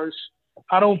remorse.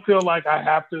 I don't feel like I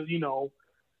have to,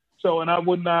 so, and I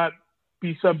would not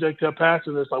be subject to a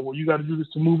pastor that's like, well, you got to do this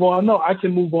to move on. No, I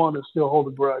can move on and still hold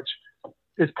a grudge.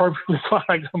 It's perfectly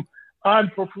fine.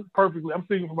 I'm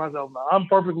speaking for myself now. I'm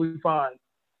perfectly fine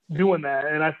doing that.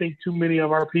 And I think too many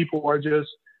of our people are just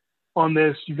on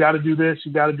this, you got to do this,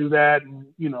 you got to do that. And,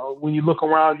 when you look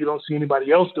around, you don't see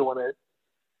anybody else doing it.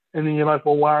 And then you're like,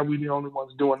 well, why are we the only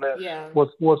ones doing this? Yeah.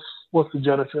 What's the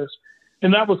genesis?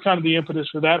 And that was kind of the impetus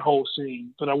for that whole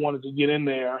scene that I wanted to get in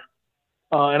there.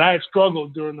 And I had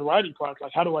struggled during the writing process.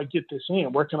 Like, how do I get this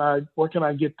in? Where can I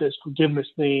get this forgiveness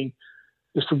thing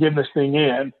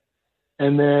in?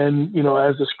 And then,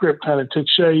 as the script kind of took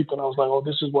shape, and I was like, oh,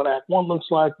 this is what Act 1 looks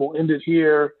like. We'll end it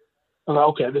here. I was like,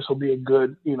 okay, this will be a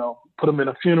good, put them in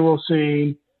a funeral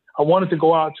scene. I wanted to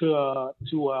go out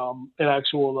to an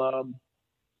actual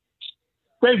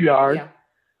graveyard. Yeah.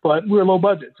 But we were low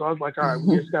budget. So I was like, all right,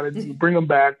 we just got to bring them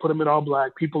back, put them in all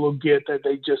black. People will get that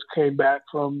they just came back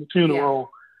from the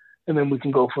funeral, and then we can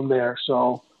go from there.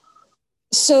 So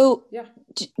yeah.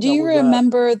 Do you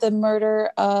remember the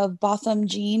murder of Botham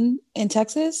Jean in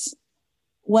Texas?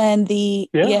 When I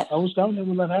was down there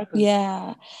when that happened.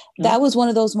 Yeah, that was one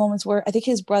of those moments where I think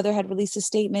his brother had released a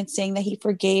statement saying that he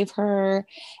forgave her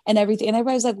and everything. And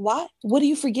everybody's like, what are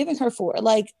you forgiving her for?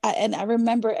 Like, I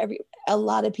remember a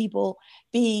lot of people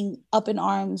being up in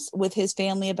arms with his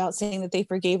family about saying that they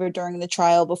forgave her during the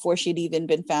trial before she'd even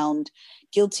been found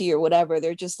guilty or whatever.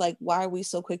 They're just like, why are we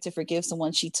so quick to forgive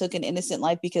someone? She took an innocent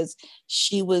life because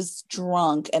she was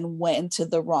drunk and went into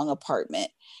the wrong apartment.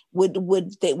 Would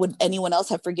anyone else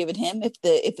have forgiven him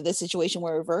if the situation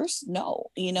were reversed? No,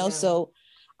 So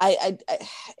I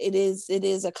it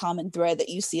is a common thread that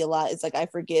you see a lot. It's like, I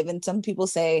forgive, and some people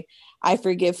say I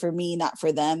forgive for me, not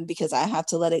for them, because I have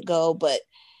to let it go. But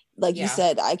like you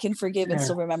said, I can forgive and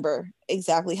still remember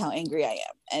exactly how angry I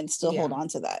am and still hold on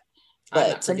to that.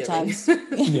 But sometimes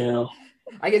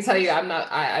I can tell you,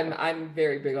 I'm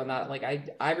very big on that. Like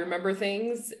I remember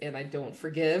things and I don't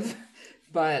forgive.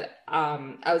 But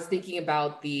I was thinking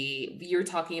about you're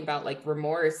talking about like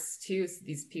remorse too,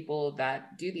 these people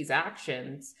that do these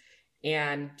actions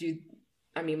and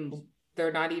I mean,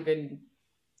 they're not even,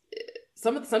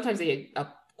 sometimes they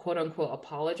quote unquote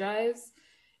apologize.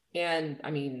 And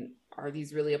I mean, are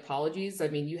these really apologies? I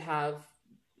mean,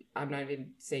 I'm not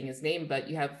even saying his name, but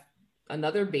you have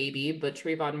another baby, but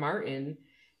Trayvon Martin,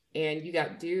 and you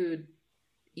got dude,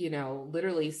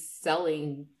 literally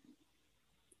selling,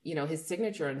 his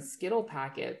signature on Skittle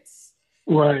packets.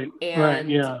 Right. Right.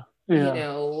 And, Yeah.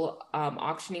 Yeah.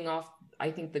 Auctioning off,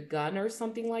 I think, the gun or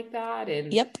something like that.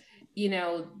 And, Yep.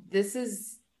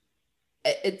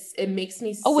 it makes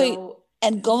me Oh, wait. so.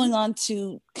 And going on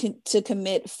to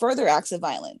commit further acts of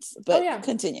violence. But yeah.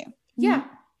 Continue. Yeah.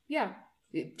 Yeah.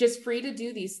 Just free to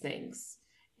do these things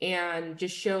and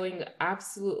just showing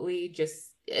absolutely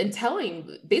just and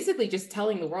basically just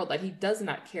telling the world that he does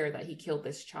not care that he killed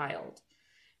this child.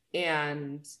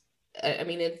 And I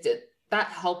mean, that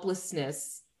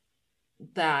helplessness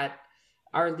that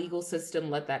our legal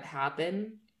system let that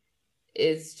happen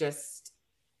is just,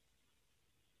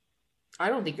 I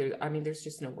don't think there's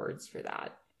just no words for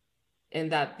that.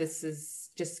 And that this is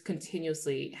just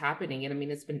continuously happening. And I mean,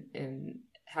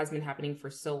 has been happening for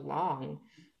so long,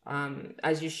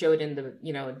 as you showed in the,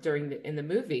 in the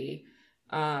movie.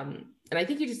 And I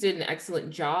think you just did an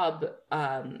excellent job.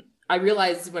 I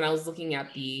realized when I was looking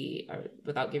at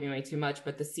without giving away too much,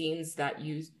 but the scenes that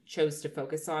you chose to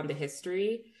focus on, the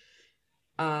history,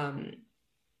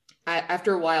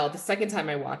 after a while, the second time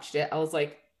I watched it, I was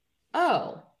like,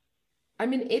 oh,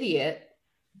 I'm an idiot.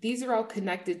 These are all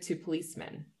connected to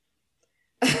policemen.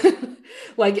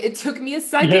 Like, it took me a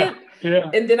second. Yeah.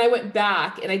 And then I went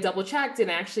back and I double checked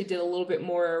and I actually did a little bit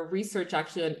more research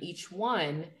actually on each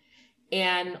one.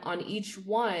 And on each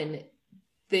one,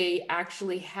 they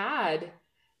actually had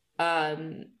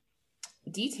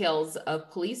details of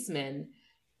policemen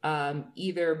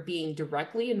either being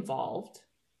directly involved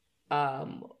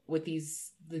with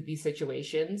these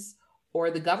situations, or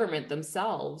the government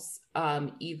themselves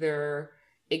either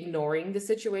ignoring the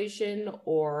situation,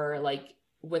 or like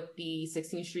with the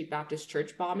 16th Street Baptist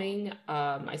Church bombing,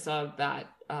 I saw that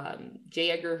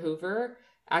J. Edgar Hoover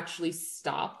actually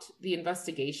stopped the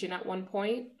investigation at one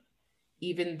point,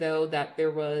 even though that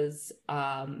there was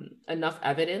enough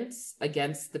evidence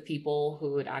against the people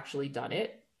who had actually done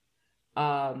it.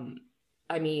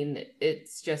 I mean,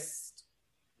 it's just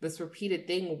this repeated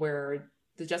thing where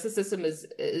the justice system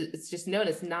it's just known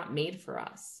as not made for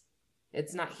us.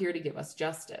 It's not here to give us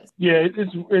justice. Yeah,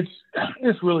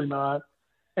 it's really not.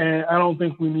 And I don't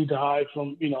think we need to hide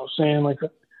from, saying like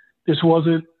this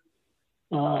wasn't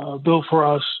built for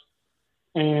us.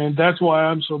 And that's why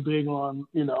I'm so big on,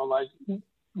 like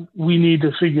we need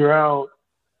to figure out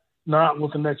not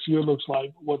what the next year looks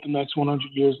like, what the next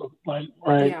 100 years look like,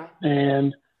 right? Yeah.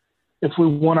 And if we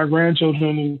want our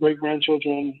grandchildren and great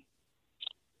grandchildren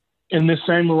in this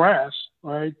same morass,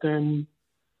 right, then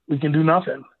we can do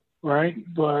nothing, right?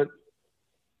 But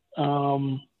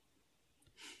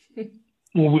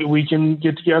we can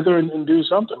get together and do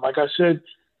something. Like I said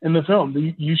in the film,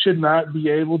 you should not be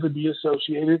able to be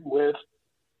associated with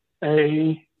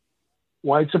a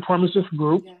white supremacist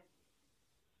group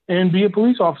and be a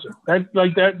police officer.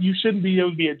 That you shouldn't be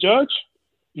able to be a judge.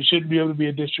 You shouldn't be able to be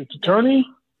a district attorney.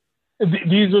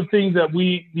 These are things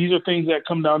that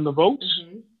come down to votes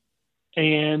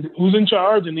and who's in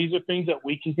charge, and these are things that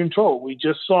we can control. We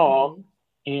just saw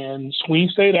in swing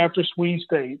state after swing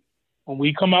state, when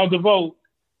we come out to vote,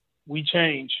 we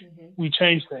change. We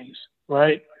change things,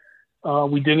 right?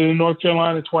 We did it in North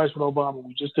Carolina twice with Obama.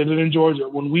 We just did it in Georgia.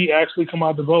 When we actually come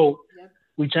out to vote,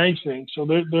 we change things. So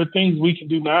there are things we can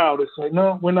do now to say,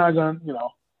 no, we're not going to,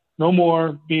 no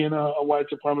more being a white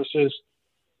supremacist.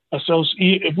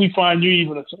 If we find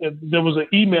you if there was an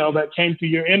email that came through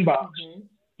your inbox,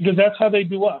 because that's how they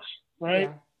do us, right?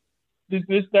 Yeah.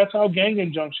 That's how gang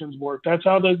injunctions work. That's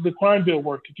how the crime bill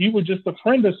worked. If you were just a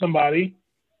friend of somebody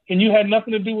and you had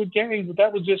nothing to do with gangs, but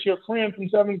that was just your friend from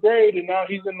 7th grade, and now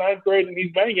he's in 9th grade and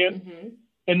he's banging,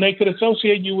 and they could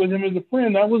associate you with him as a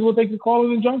friend, that was what they could call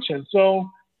an injunction. So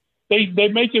they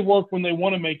make it work when they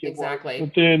want to make it work.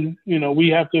 But then, we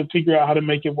have to figure out how to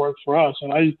make it work for us.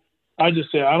 And I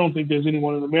just say, I don't think there's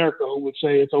anyone in America who would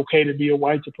say it's okay to be a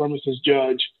white supremacist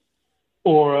judge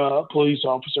or a police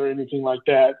officer or anything like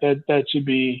that. That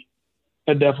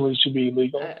definitely should be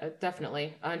illegal.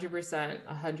 Definitely.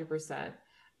 100%.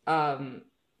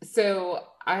 So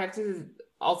I have to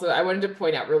also, I wanted to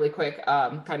point out really quick,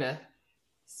 kind of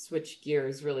switch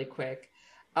gears really quick.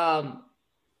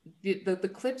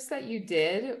 the clips that you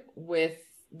did with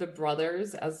the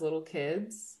brothers as little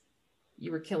kids,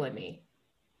 you were killing me.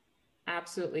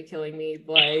 Absolutely killing me.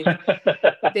 Like,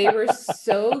 they were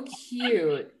so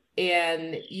cute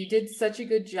and you did such a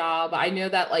good job. I know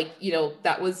that, like,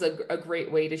 that was a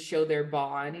great way to show their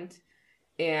bond.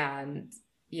 And,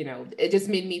 it just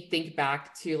made me think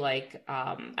back to, like,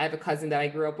 I have a cousin that I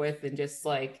grew up with, and just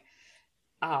like,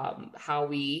 how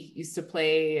we used to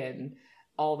play and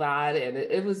all that. And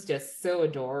it was just so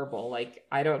adorable. Like,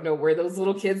 I don't know where those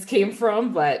little kids came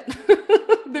from, but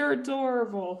they're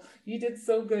adorable. You did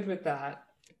so good with that.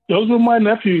 Those were my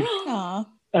nephews, Aw.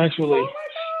 actually. Oh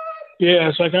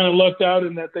Yeah, so I kind of lucked out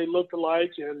in that they looked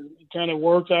alike, and it kind of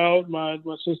worked out. My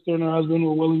sister and her husband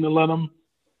were willing to let them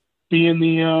be in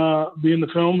the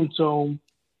film, and so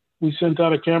we sent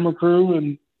out a camera crew,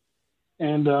 and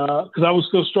because I was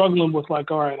still struggling with,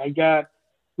 like, all right,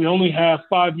 we only have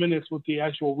 5 minutes with the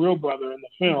actual real brother in the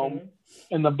my film, God.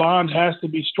 and the bond has to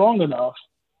be strong enough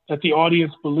that the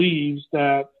audience believes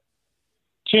that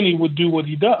Kenny would do what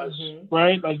he does,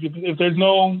 right? Like, if there's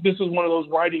this is one of those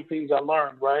writing things I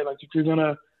learned, right? Like, if you're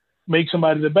gonna make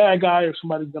somebody the bad guy or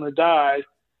somebody's gonna die,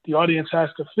 the audience has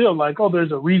to feel like, oh,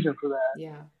 there's a reason for that.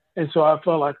 Yeah. And so I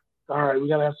felt like, all right, we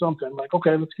gotta have something. Like,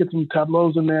 okay, let's get some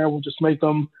tableaus in there. We'll just let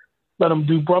them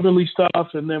do brotherly stuff,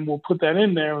 and then we'll put that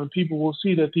in there, and people will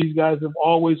see that these guys have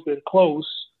always been close.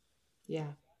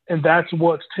 Yeah. And that's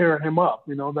what's tearing him up.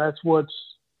 That's what's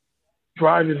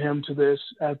driving him to this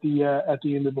at the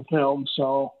end of the film.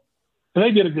 So, and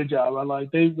they did a good job.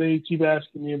 They keep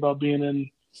asking me about being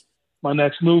in my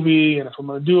next movie and if I'm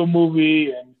going to do a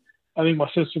movie. And I think my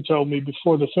sister told me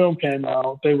before the film came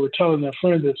out, they were telling their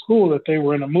friends at school that they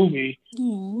were in a movie.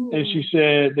 Ooh. And she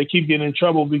said they keep getting in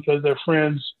trouble because their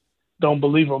friends don't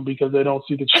believe them because they don't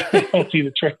see the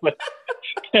trailer.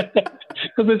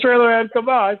 Because the trailer had come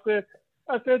out.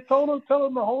 I said, tell them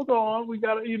to hold on. We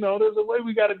got to, there's a way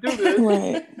we got to do this.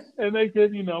 Right. And they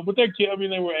could, but their kid,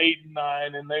 they were 8 and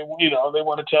 9, and they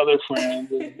want to tell their friends,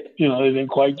 and, they didn't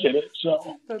quite get it.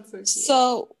 So That's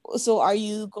so cute. So are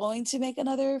you going to make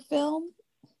another film?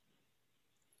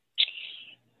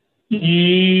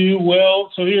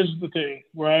 Well, so here's the thing,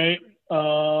 right?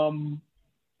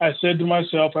 I said to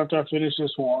myself after I finished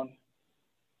this one,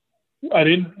 I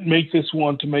didn't make this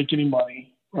one to make any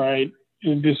money, right?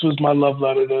 And this was my love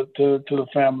letter to the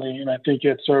family, and I think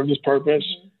it served its purpose.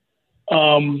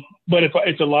 But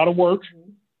it's a lot of work,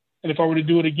 and if I were to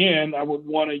do it again, I would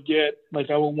want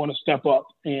to step up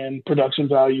in production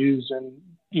values and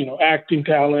acting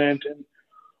talent and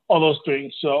all those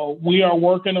things. So we are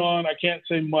working on. I can't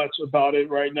say much about it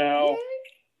right now,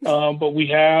 but we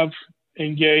have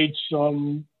engaged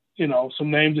some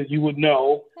names that you would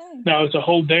know. Now it's a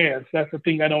whole dance. That's the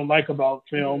thing I don't like about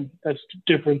film. That's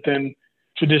different than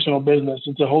traditional business.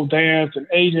 It's a whole dance and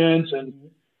agents and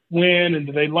when and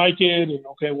do they like it and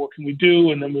okay, what can we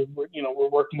do? And then we're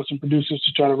working with some producers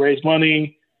to try to raise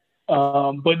money.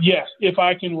 But yes, if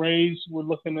I can raise, we're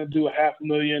looking to do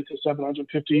 $500,000 to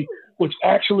 $750,000, which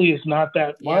actually is not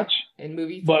that much in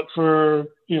movies. But for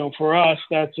us,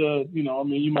 that's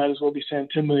you might as well be saying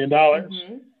 $10 million.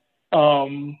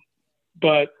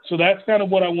 But so that's kind of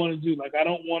what I want to do. Like, I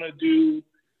don't want to do,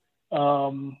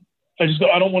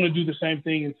 I don't want to do the same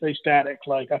thing and stay static.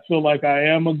 Like, I feel like I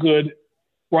am a good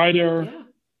writer.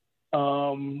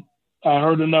 I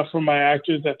heard enough from my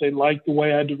actors that they liked the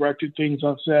way I directed things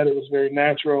on set. It was very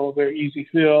natural, very easy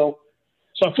feel.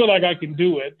 So I feel like I can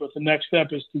do it. But the next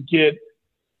step is to get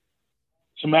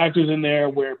some actors in there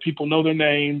where people know their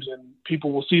names and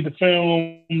people will see the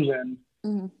films and,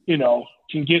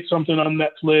 can get something on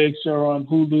Netflix or on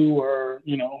Hulu or,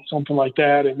 something like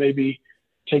that and maybe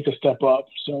take a step up.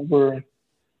 So we're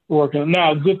working.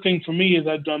 Now, a good thing for me is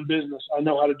I've done business. I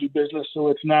know how to do business. So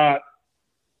this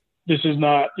isn't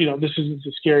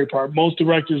the scary part. Most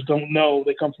directors don't know.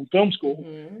 They come from film school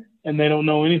and they don't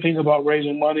know anything about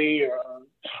raising money or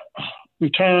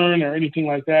return or anything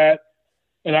like that.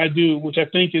 And I do, which I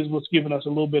think is what's given us a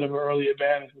little bit of an early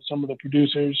advantage with some of the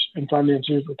producers and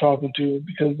financiers we're talking to,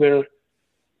 because they're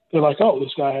like, oh,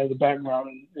 this guy has a background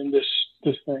in this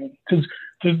thing. Because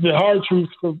the hard truth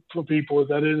for people is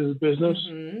that it is a business.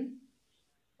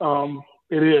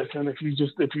 It is, and if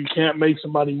you can't make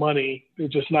somebody money, they're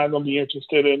just not going to be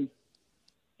interested in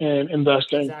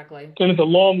investing. Exactly. And it's a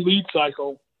long lead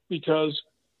cycle because,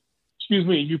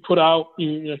 you put out,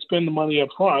 you spend the money up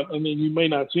front, and then you may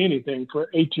not see anything for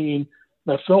 18.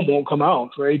 That film won't come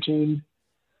out for 18,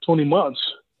 20 months,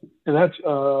 and that's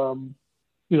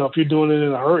if you're doing it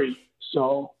in a hurry.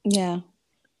 So yeah,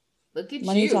 look at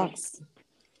money you talks.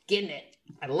 getting it.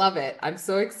 I love it. I'm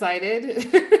so excited.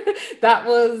 I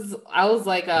was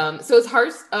like, so it's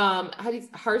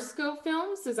Harsco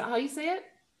Films? Is that how you say it?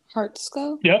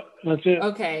 Heartsco? Yep, that's it.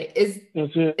 Okay.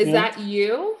 That's it. Is that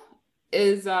you?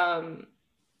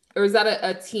 Or is that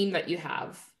a team that you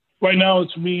have? Right now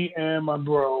it's me and my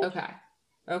bro.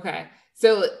 Okay.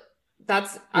 So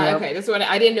that's okay. That's what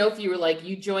I didn't know if you were like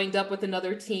you joined up with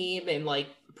another team and like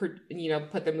put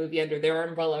the movie under their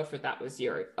umbrella for that was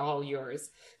all yours.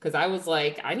 Because I was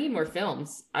like, I need more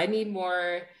films. I need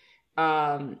more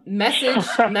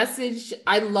message.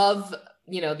 I love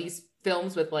these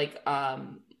films with like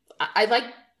I like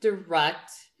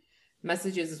direct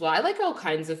messages as well. I like all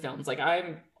kinds of films. Like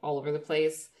I'm all over the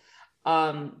place.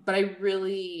 But I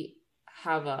really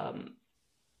have a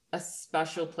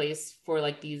special place for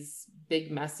like these big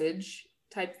message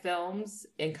type films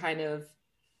and kind of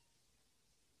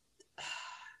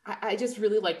I just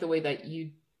really like the way that you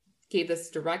gave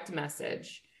this direct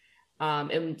message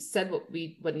and said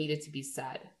what needed to be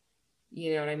said.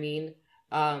 You know what I mean?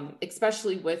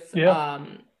 Especially with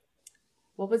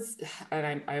what was,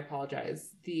 and I apologize,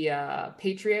 the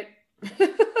Patriot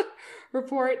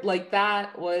report, like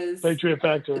that was Patriot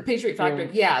Factor.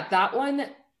 Yeah, that one.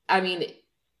 I mean,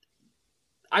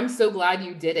 I'm so glad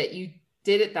you did it. You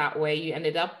did it that way. You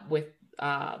ended up with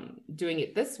doing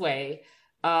it this way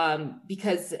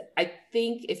because I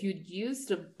think if you'd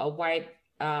used a white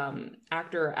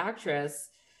actor or actress,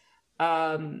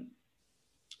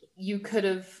 you could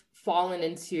have fallen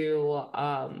into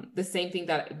the same thing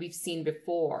that we've seen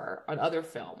before on other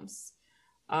films.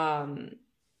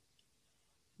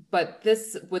 But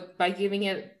this, by giving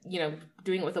it,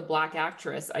 doing it with a Black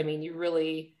actress, I mean, you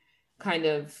really kind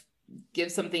of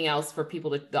give something else for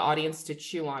people the audience to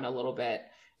chew on a little bit,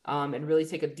 and really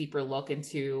take a deeper look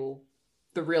into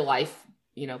the real life,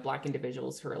 Black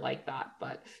individuals who are like that.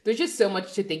 But there's just so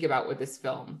much to think about with this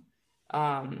film.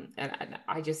 And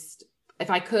I just, if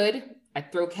I could,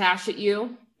 I'd throw cash at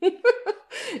you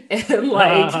and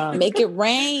like make it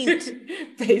rain,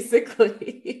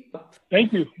 basically.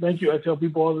 Thank you. I tell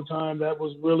people all the time that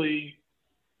was really,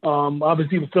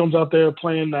 obviously the film's out there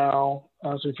playing now.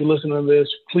 So if you're listening to this,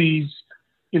 please,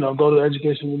 go to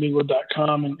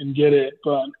educationwithnegro.com and get it.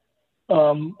 But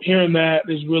hearing that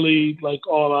is really like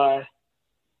all I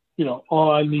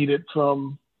needed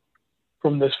from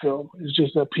this film. It's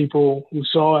just that people who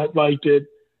saw it liked it,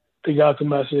 they got the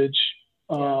message,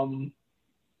 and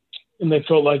they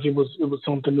felt like it was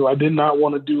something new. I did not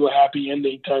want to do a happy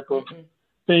ending type of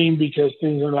thing because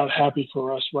things are not happy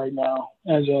for us right now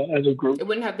as a group. It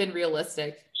wouldn't have been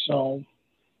realistic. So,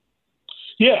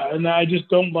 yeah, and I just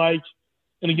don't like.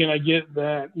 And again, I get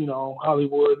that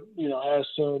Hollywood has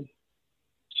to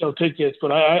sell tickets,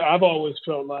 but I've always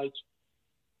felt like,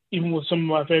 even with some of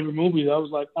my favorite movies, I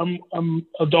was like, I'm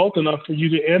adult enough for you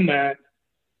to end that.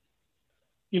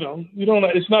 You don't.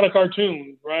 It's not a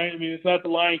cartoon, right? I mean, it's not The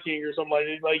Lion King or something like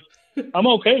that. Like, I'm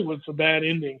okay with a bad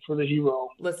ending for the hero.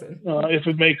 Listen, if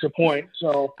it makes a point.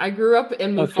 So I grew up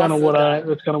in Mufasa.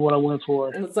 That's kind of what I went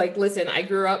for. And it's like, listen, I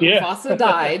grew up. Mufasa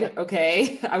died.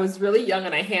 Okay, I was really young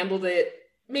and I handled it.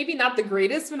 Maybe not the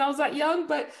greatest when I was that young,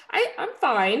 but I'm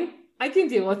fine. I can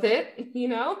deal with it.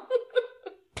 Yeah.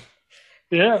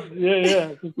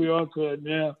 I think we all could.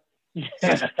 Yeah.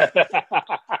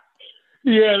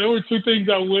 Yeah, there were two things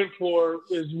I went for.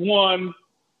 Is one,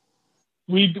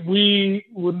 we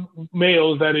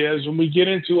males, that is, when we get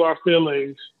into our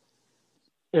feelings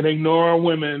and ignore our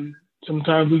women,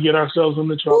 sometimes we get ourselves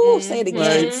into trouble. Ooh, say it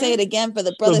again. Right? Say it again for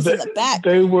the brothers in the back.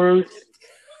 They were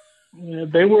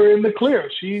in the clear.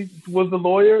 She was the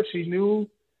lawyer. She knew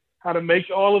how to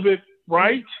make all of it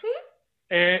right.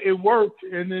 And it worked.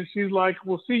 And then she's like,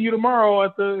 we'll see you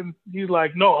tomorrow and he's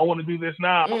like, no, I want to do this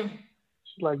now.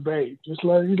 She's like, babe, he's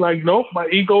like, nope, my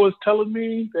ego is telling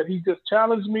me that he just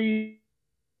challenged me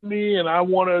and I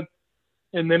want to,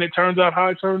 and then it turns out how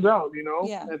it turns out,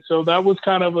 Yeah. And so that was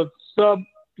kind of a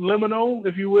subliminal,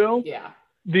 if you will. Yeah.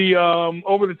 The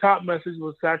over the top message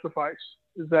was sacrifice,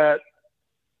 is that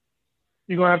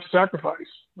you're going to have to sacrifice,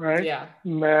 right? Yeah.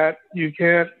 And that you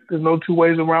can't, there's no two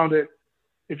ways around it.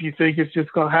 If you think it's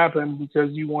just going to happen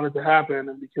because you want it to happen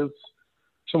and because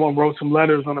someone wrote some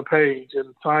letters on a page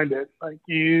and signed it, like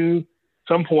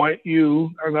some point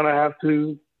you are going to have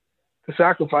to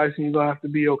sacrifice, and you're going to have to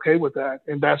be okay with that.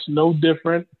 And that's no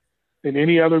different than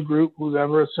any other group who's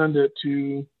ever ascended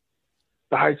to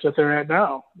the heights that they're at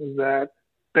now, is that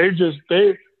their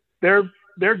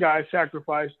guys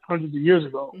sacrificed hundreds of years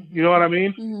ago. Mm-hmm. You know what I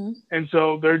mean? Mm-hmm. And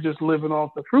so they're just living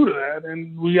off the fruit of that.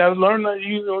 And we got to learn that,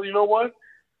 you know what?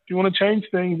 If you want to change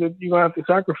things, that you're going to have to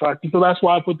sacrifice. And so that's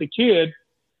why I put the kid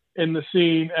in the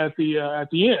scene at the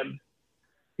end.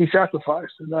 He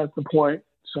sacrificed, and that's the point.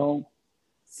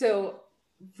 So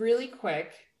really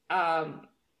quick, I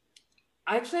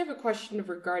actually have a question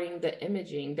regarding the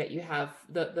imaging that you have,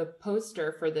 the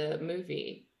poster for the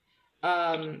movie.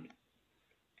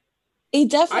 It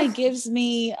definitely gives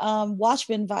me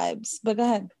Watchmen vibes, but go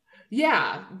ahead.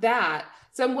 Yeah, that.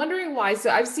 So I'm wondering why. So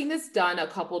I've seen this done a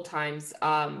couple times,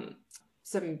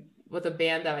 some with a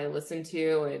band that I listen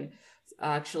to, and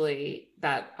actually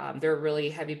that they're really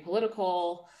heavy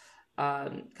political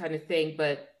kind of thing.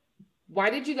 But why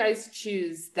did you guys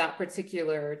choose that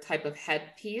particular type of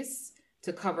headpiece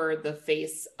to cover the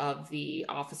face of the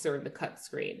officer in the cut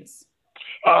screens?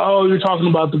 Oh, you're talking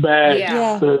about the badge,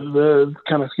 yeah, the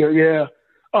kind of scary, yeah.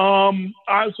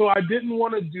 I didn't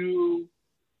want to do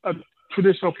a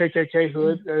traditional KKK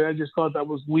hood. Mm-hmm. I just thought that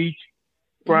was weak,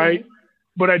 right? Mm-hmm.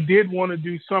 But I did want to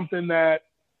do something that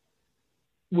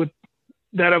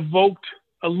evoked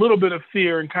a little bit of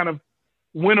fear and kind of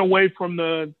went away from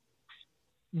the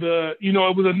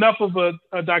it was enough of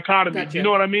a dichotomy. Gotcha. You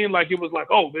know what I mean? Like it was like,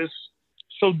 oh, this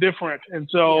so different, and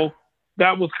so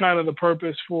that was kind of the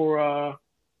purpose for. I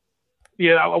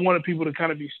wanted people to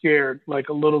kind of be scared, like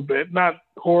a little bit, not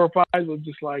horrified, but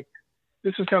just like,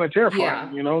 this is kind of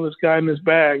terrifying. Yeah. This guy in this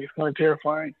bag is kind of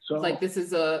terrifying. So like, this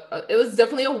is it was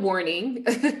definitely a warning.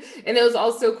 And it was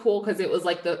also cool because it was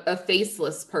like a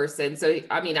faceless person. So,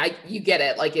 I mean, you get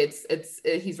it. Like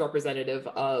he's representative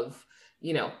of,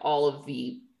 all of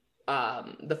the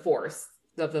force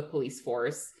of the police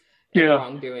force and the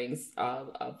wrongdoings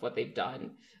of what they've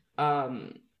done.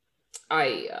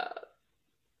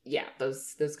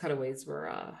 Those cutaways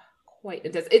were quite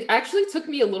intense. It actually took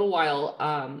me a little while.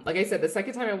 Like I said, the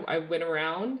second time I went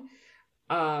around,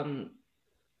 I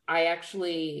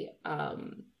actually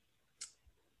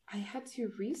I had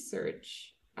to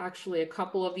research actually a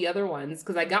couple of the other ones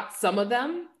because I got some of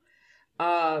them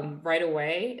right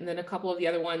away, and then a couple of the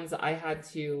other ones I had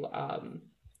to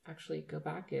actually go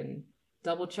back and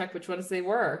double check which ones they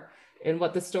were and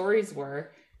what the stories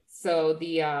were. So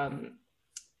the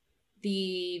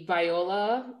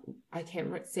Viola, I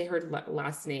can't say her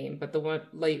last name, but the one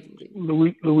like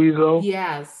Louiso.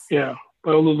 Yes. Yeah,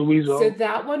 Viola Louiso. So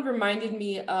that one reminded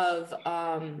me of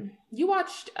you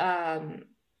watched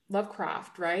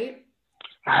Lovecraft, right?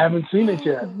 I haven't seen it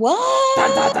yet. What?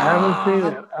 I haven't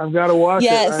seen it. I've got to watch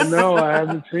it. I know I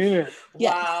haven't seen it.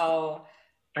 Wow.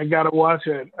 I got to watch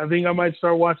it. I think I might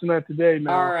start watching that today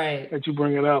now. All right. That you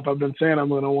bring it up. I've been saying I'm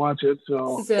going to watch it.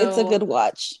 So it's a good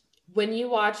watch. When you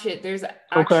watch it, there's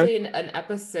actually an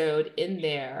episode in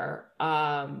there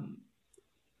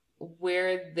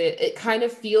where it kind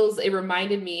of feels, it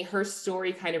reminded me, her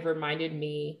story kind of reminded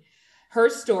me, her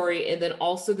story, and then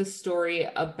also the story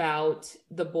about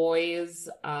the boys,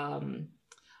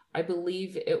 I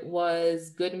believe it was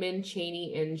Goodman,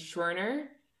 Cheney, and Schwerner.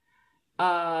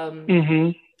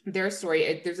 Their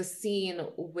story, there's a scene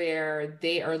where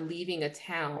they are leaving a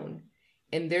town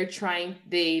and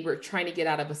they were trying to get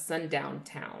out of a sundown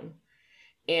town.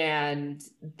 And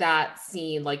that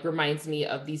scene like reminds me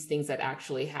of these things that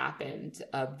actually happened,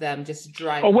 of them just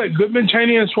driving. Oh wait, Goodman,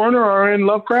 Cheney, and Schwerner are in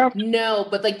Lovecraft? No,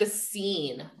 but like the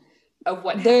scene of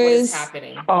what is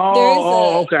happening.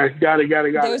 Okay. Got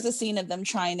it. There's a scene of them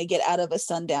trying to get out of a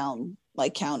sundown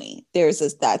like county. There's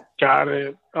that. Got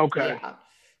it. Okay. Yeah.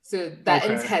 So that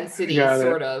intensity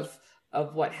sort of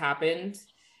what happened.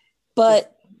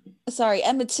 But sorry,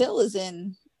 Emmett Till is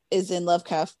in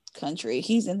Lovecraft Country.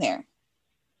 He's in there.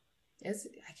 I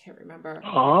can't remember.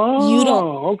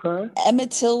 Okay. Emmett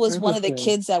Till was one of the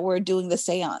kids that were doing the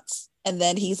seance. And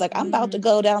then he's like, I'm about to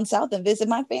go down south and visit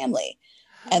my family.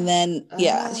 And then,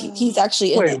 he's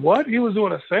actually in Wait, what? He was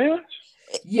doing a seance?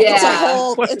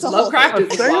 Yeah. It's a Lovecraft whole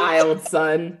is wild,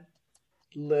 son.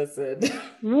 Listen.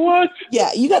 What?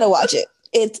 Yeah, you got to watch it.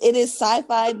 It is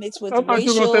sci-fi mixed with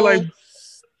racial.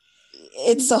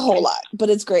 It's a whole lot, but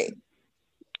it's great.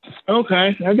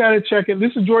 Okay, I gotta check it.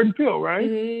 This is Jordan Peele,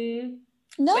 right?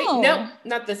 No. Wait, no,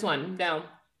 not this one. No.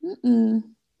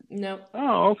 No.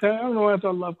 Oh, okay. I don't know why I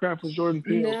thought Lovecraft was Jordan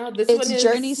Peele. No, this one is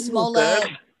Journey Smollett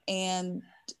and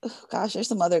there's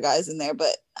some other guys in there,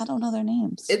 but I don't know their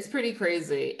names. It's pretty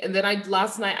crazy. And then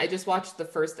last night I just watched the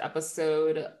first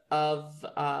episode of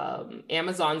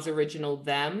Amazon's original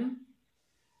Them.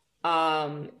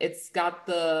 It's got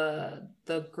the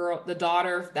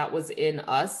daughter that was in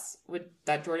Us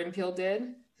that Jordan Peele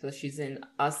did. So she's in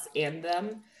Us and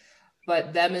Them.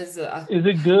 But Them is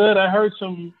it good? I heard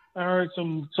some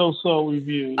so-so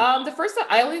reviews.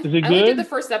 I only did the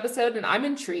first episode and I'm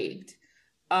intrigued.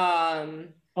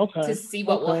 To see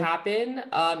what will happen.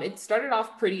 It started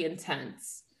off pretty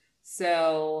intense.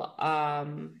 So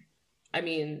I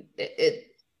mean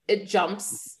it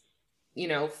jumps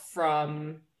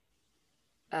from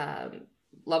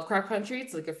Lovecraft Country.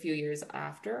 It's like a few years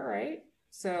after, right?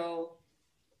 So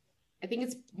I think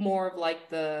it's more of like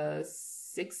the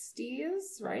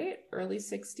 60s, right? Early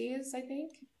 60s, I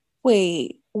think.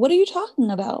 Wait, what are you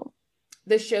talking about?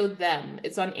 The show Them.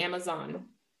 It's on Amazon.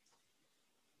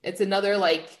 It's another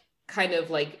like kind of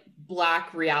like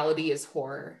black reality is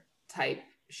horror type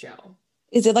show.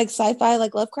 Is it like sci-fi,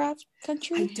 like Lovecraft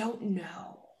Country? I don't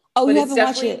know. Oh, but you it's haven't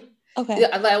watched it? Okay.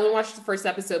 I only watched the first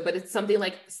episode, but it's something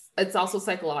like it's also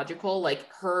psychological. Like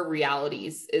her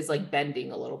realities is like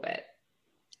bending a little bit.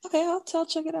 Okay, I'll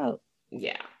check it out.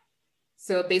 Yeah.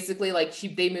 So basically, like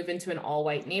they move into an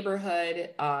all-white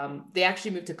neighborhood. They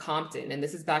actually moved to Compton, and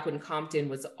this is back when Compton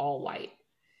was all white,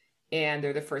 and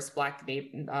they're the first black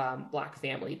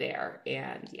family there.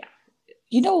 And yeah,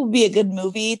 you know, it would be a good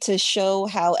movie to show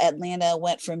how Atlanta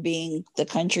went from being the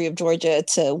country of Georgia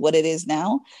to what it is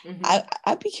now. Mm-hmm.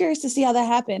 I'd be curious to see how that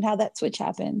happened, how that switch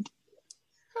happened.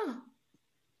 Huh.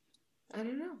 I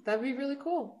don't know. That'd be really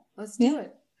cool. Let's do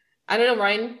it. I don't know,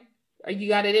 Ryan. You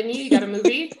got it in you? You got a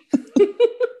movie?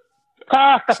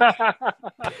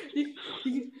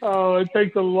 Oh, it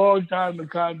takes a long time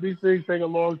to these things take a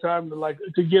long time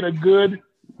to get a good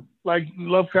like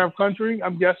Lovecraft Country.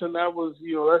 I'm guessing that was,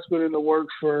 that's been in the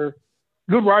works for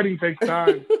good writing takes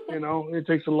time, it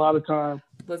takes a lot of time.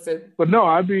 Listen. But no,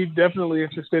 I'd be definitely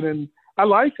interested in I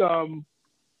like I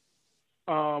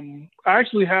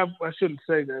actually have I shouldn't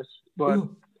say this, but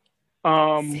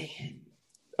say it.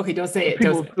 Okay, don't say it.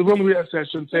 People, I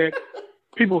shouldn't say it.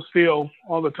 People steal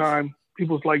all the time.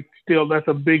 People's steal. That's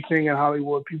a big thing in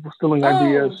Hollywood. People stealing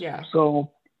ideas. Yeah.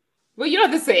 So. Well, you don't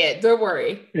have to say it. Don't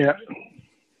worry. Yeah.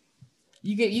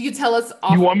 You can tell us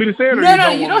off. You want me to say it? Or No,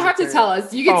 you don't have to tell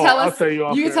us. You can tell us. I'll tell you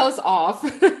off. You can tell us off.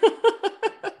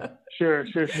 Sure.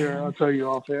 I'll tell you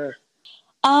off air.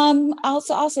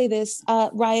 I'll say this,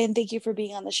 Ryan. Thank you for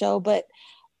being on the show, but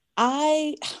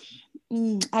I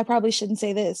probably shouldn't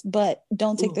say this, but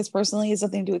don't take this personally. It's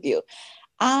nothing to do with you.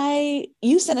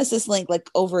 You sent us this link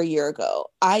over a year ago.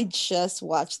 I just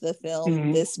watched the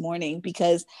film this morning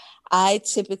because I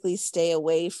typically stay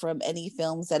away from any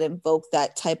films that invoke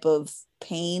that type of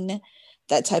pain,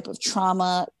 that type of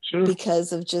trauma,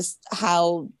 because of just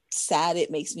how sad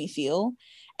it makes me feel.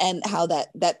 And how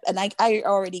and I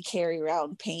already carry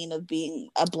around pain of being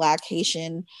a Black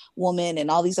Haitian woman and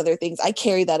all these other things. I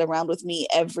carry that around with me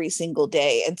every single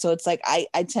day. And so it's I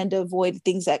tend to avoid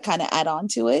things that kind of add on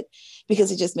to it,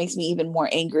 because it just makes me even more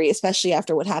angry, especially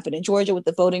after what happened in Georgia with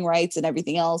the voting rights and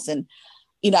everything else. And,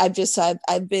 I've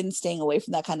been staying away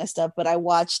from that kind of stuff, but I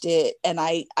watched it and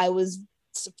I was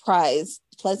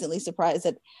pleasantly surprised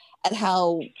at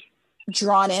how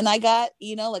drawn in I got,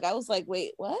 I was like,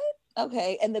 wait, what?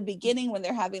 Okay. And the beginning, when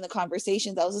they're having the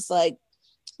conversations, I was just like,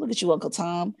 look at you, Uncle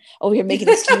Tom, over here making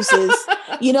excuses.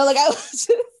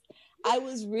 I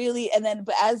was really,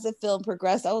 but as the film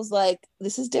progressed, I was like,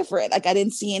 this is different. I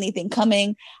didn't see anything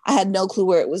coming. I had no clue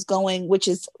where it was going, which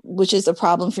is a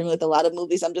problem for me with a lot of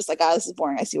movies. I'm just like, this is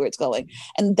boring. I see where it's going.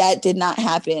 And that did not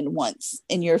happen once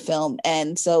in your film.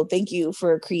 And so thank you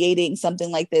for creating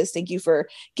something like this. Thank you for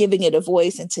giving it a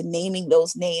voice and to naming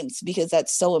those names, because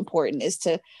that's so important, is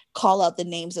to call out the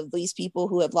names of these people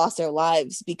who have lost their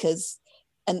lives because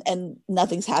and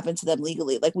nothing's happened to them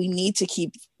legally. We need to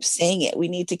keep saying it. We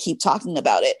need to keep talking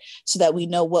about it so that we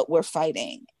know what we're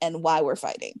fighting and why we're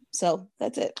fighting. So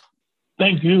that's it.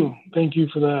 Thank you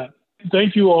for that.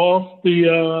 Thank you all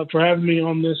for having me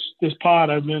on this pod.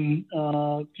 I've been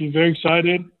very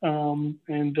excited and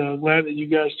glad that you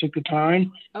guys took the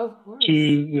time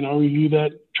to review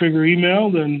that trigger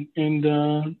email and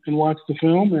watch the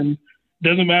film. And it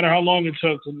doesn't matter how long it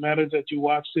took. It matters that you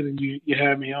watched it and you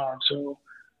had me on. So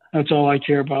that's all I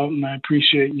care about, and I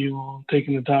appreciate you all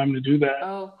taking the time to do that.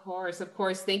 Oh, of course.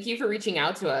 Thank you for reaching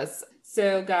out to us.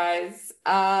 So, guys,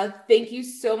 thank you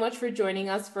so much for joining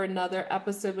us for another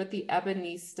episode with the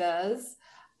Ebonistas.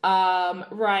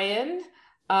 Ryan,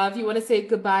 if you want to say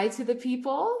goodbye to the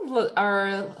people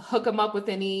or hook them up with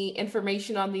any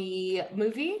information on the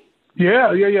movie.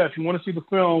 Yeah. If you want to see the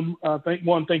film,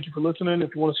 thank you for listening.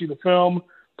 If you want to see the film,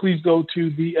 please go to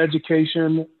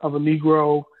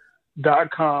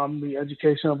theeducationofanegro.com,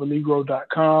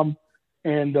 theeducationofanegro.com,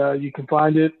 and you can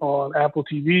find it on Apple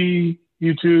TV,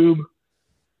 YouTube,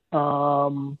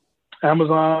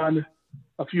 Amazon,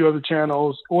 a few other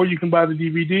channels, or you can buy the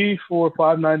DVD for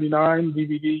 $5.99.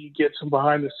 DVD, you get some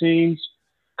behind the scenes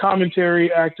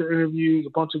commentary, actor interviews, a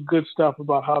bunch of good stuff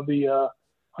about how the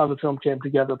film came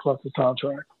together, plus the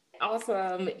soundtrack.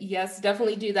 Awesome. Yes,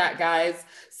 definitely do that, guys.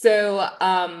 So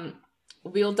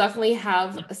we'll definitely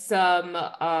have some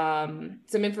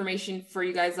information for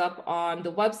you guys up on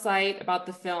the website about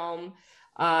the film.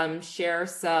 Share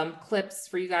some clips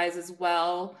for you guys as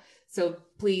well. So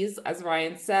please, as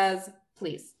Ryan says,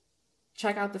 please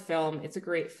check out the film. It's a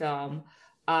great film.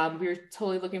 We're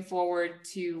totally looking forward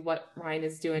to what Ryan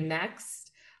is doing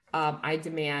next. I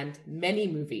demand many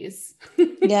movies.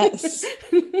 Yes.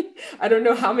 I don't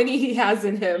know how many he has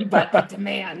in him, but I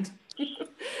demand.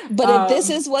 But if this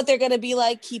is what they're going to be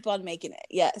like, keep on making it.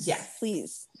 Yes. Yes.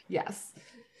 Please. Yes.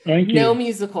 Thank you. No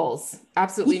musicals.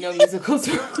 Absolutely no musicals.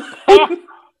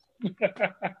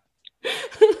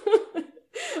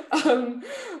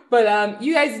 But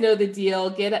you guys know the deal.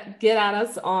 Get at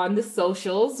us on the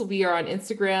socials. We are on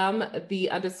Instagram,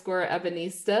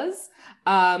 _Ebenistas.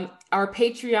 Our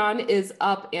Patreon is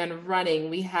up and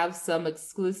running. We have some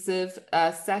exclusive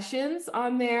sessions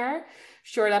on there,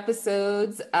 short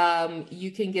episodes.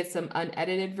 You can get some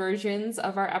unedited versions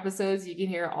of our episodes. You can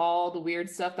hear all the weird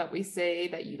stuff that we say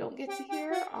that you don't get to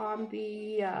hear on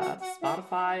the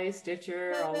Spotify,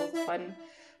 Stitcher, all those fun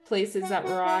places that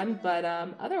we're on. But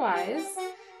otherwise,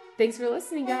 thanks for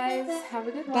listening, guys. Have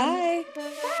a good one. Bye.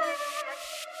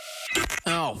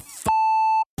 Oh,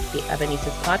 The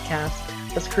Ebenistas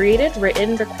podcast was created,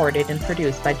 written, recorded, and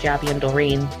produced by Jabby and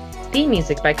Doreen. Theme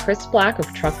music by Chris Black of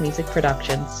Truck Music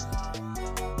Productions.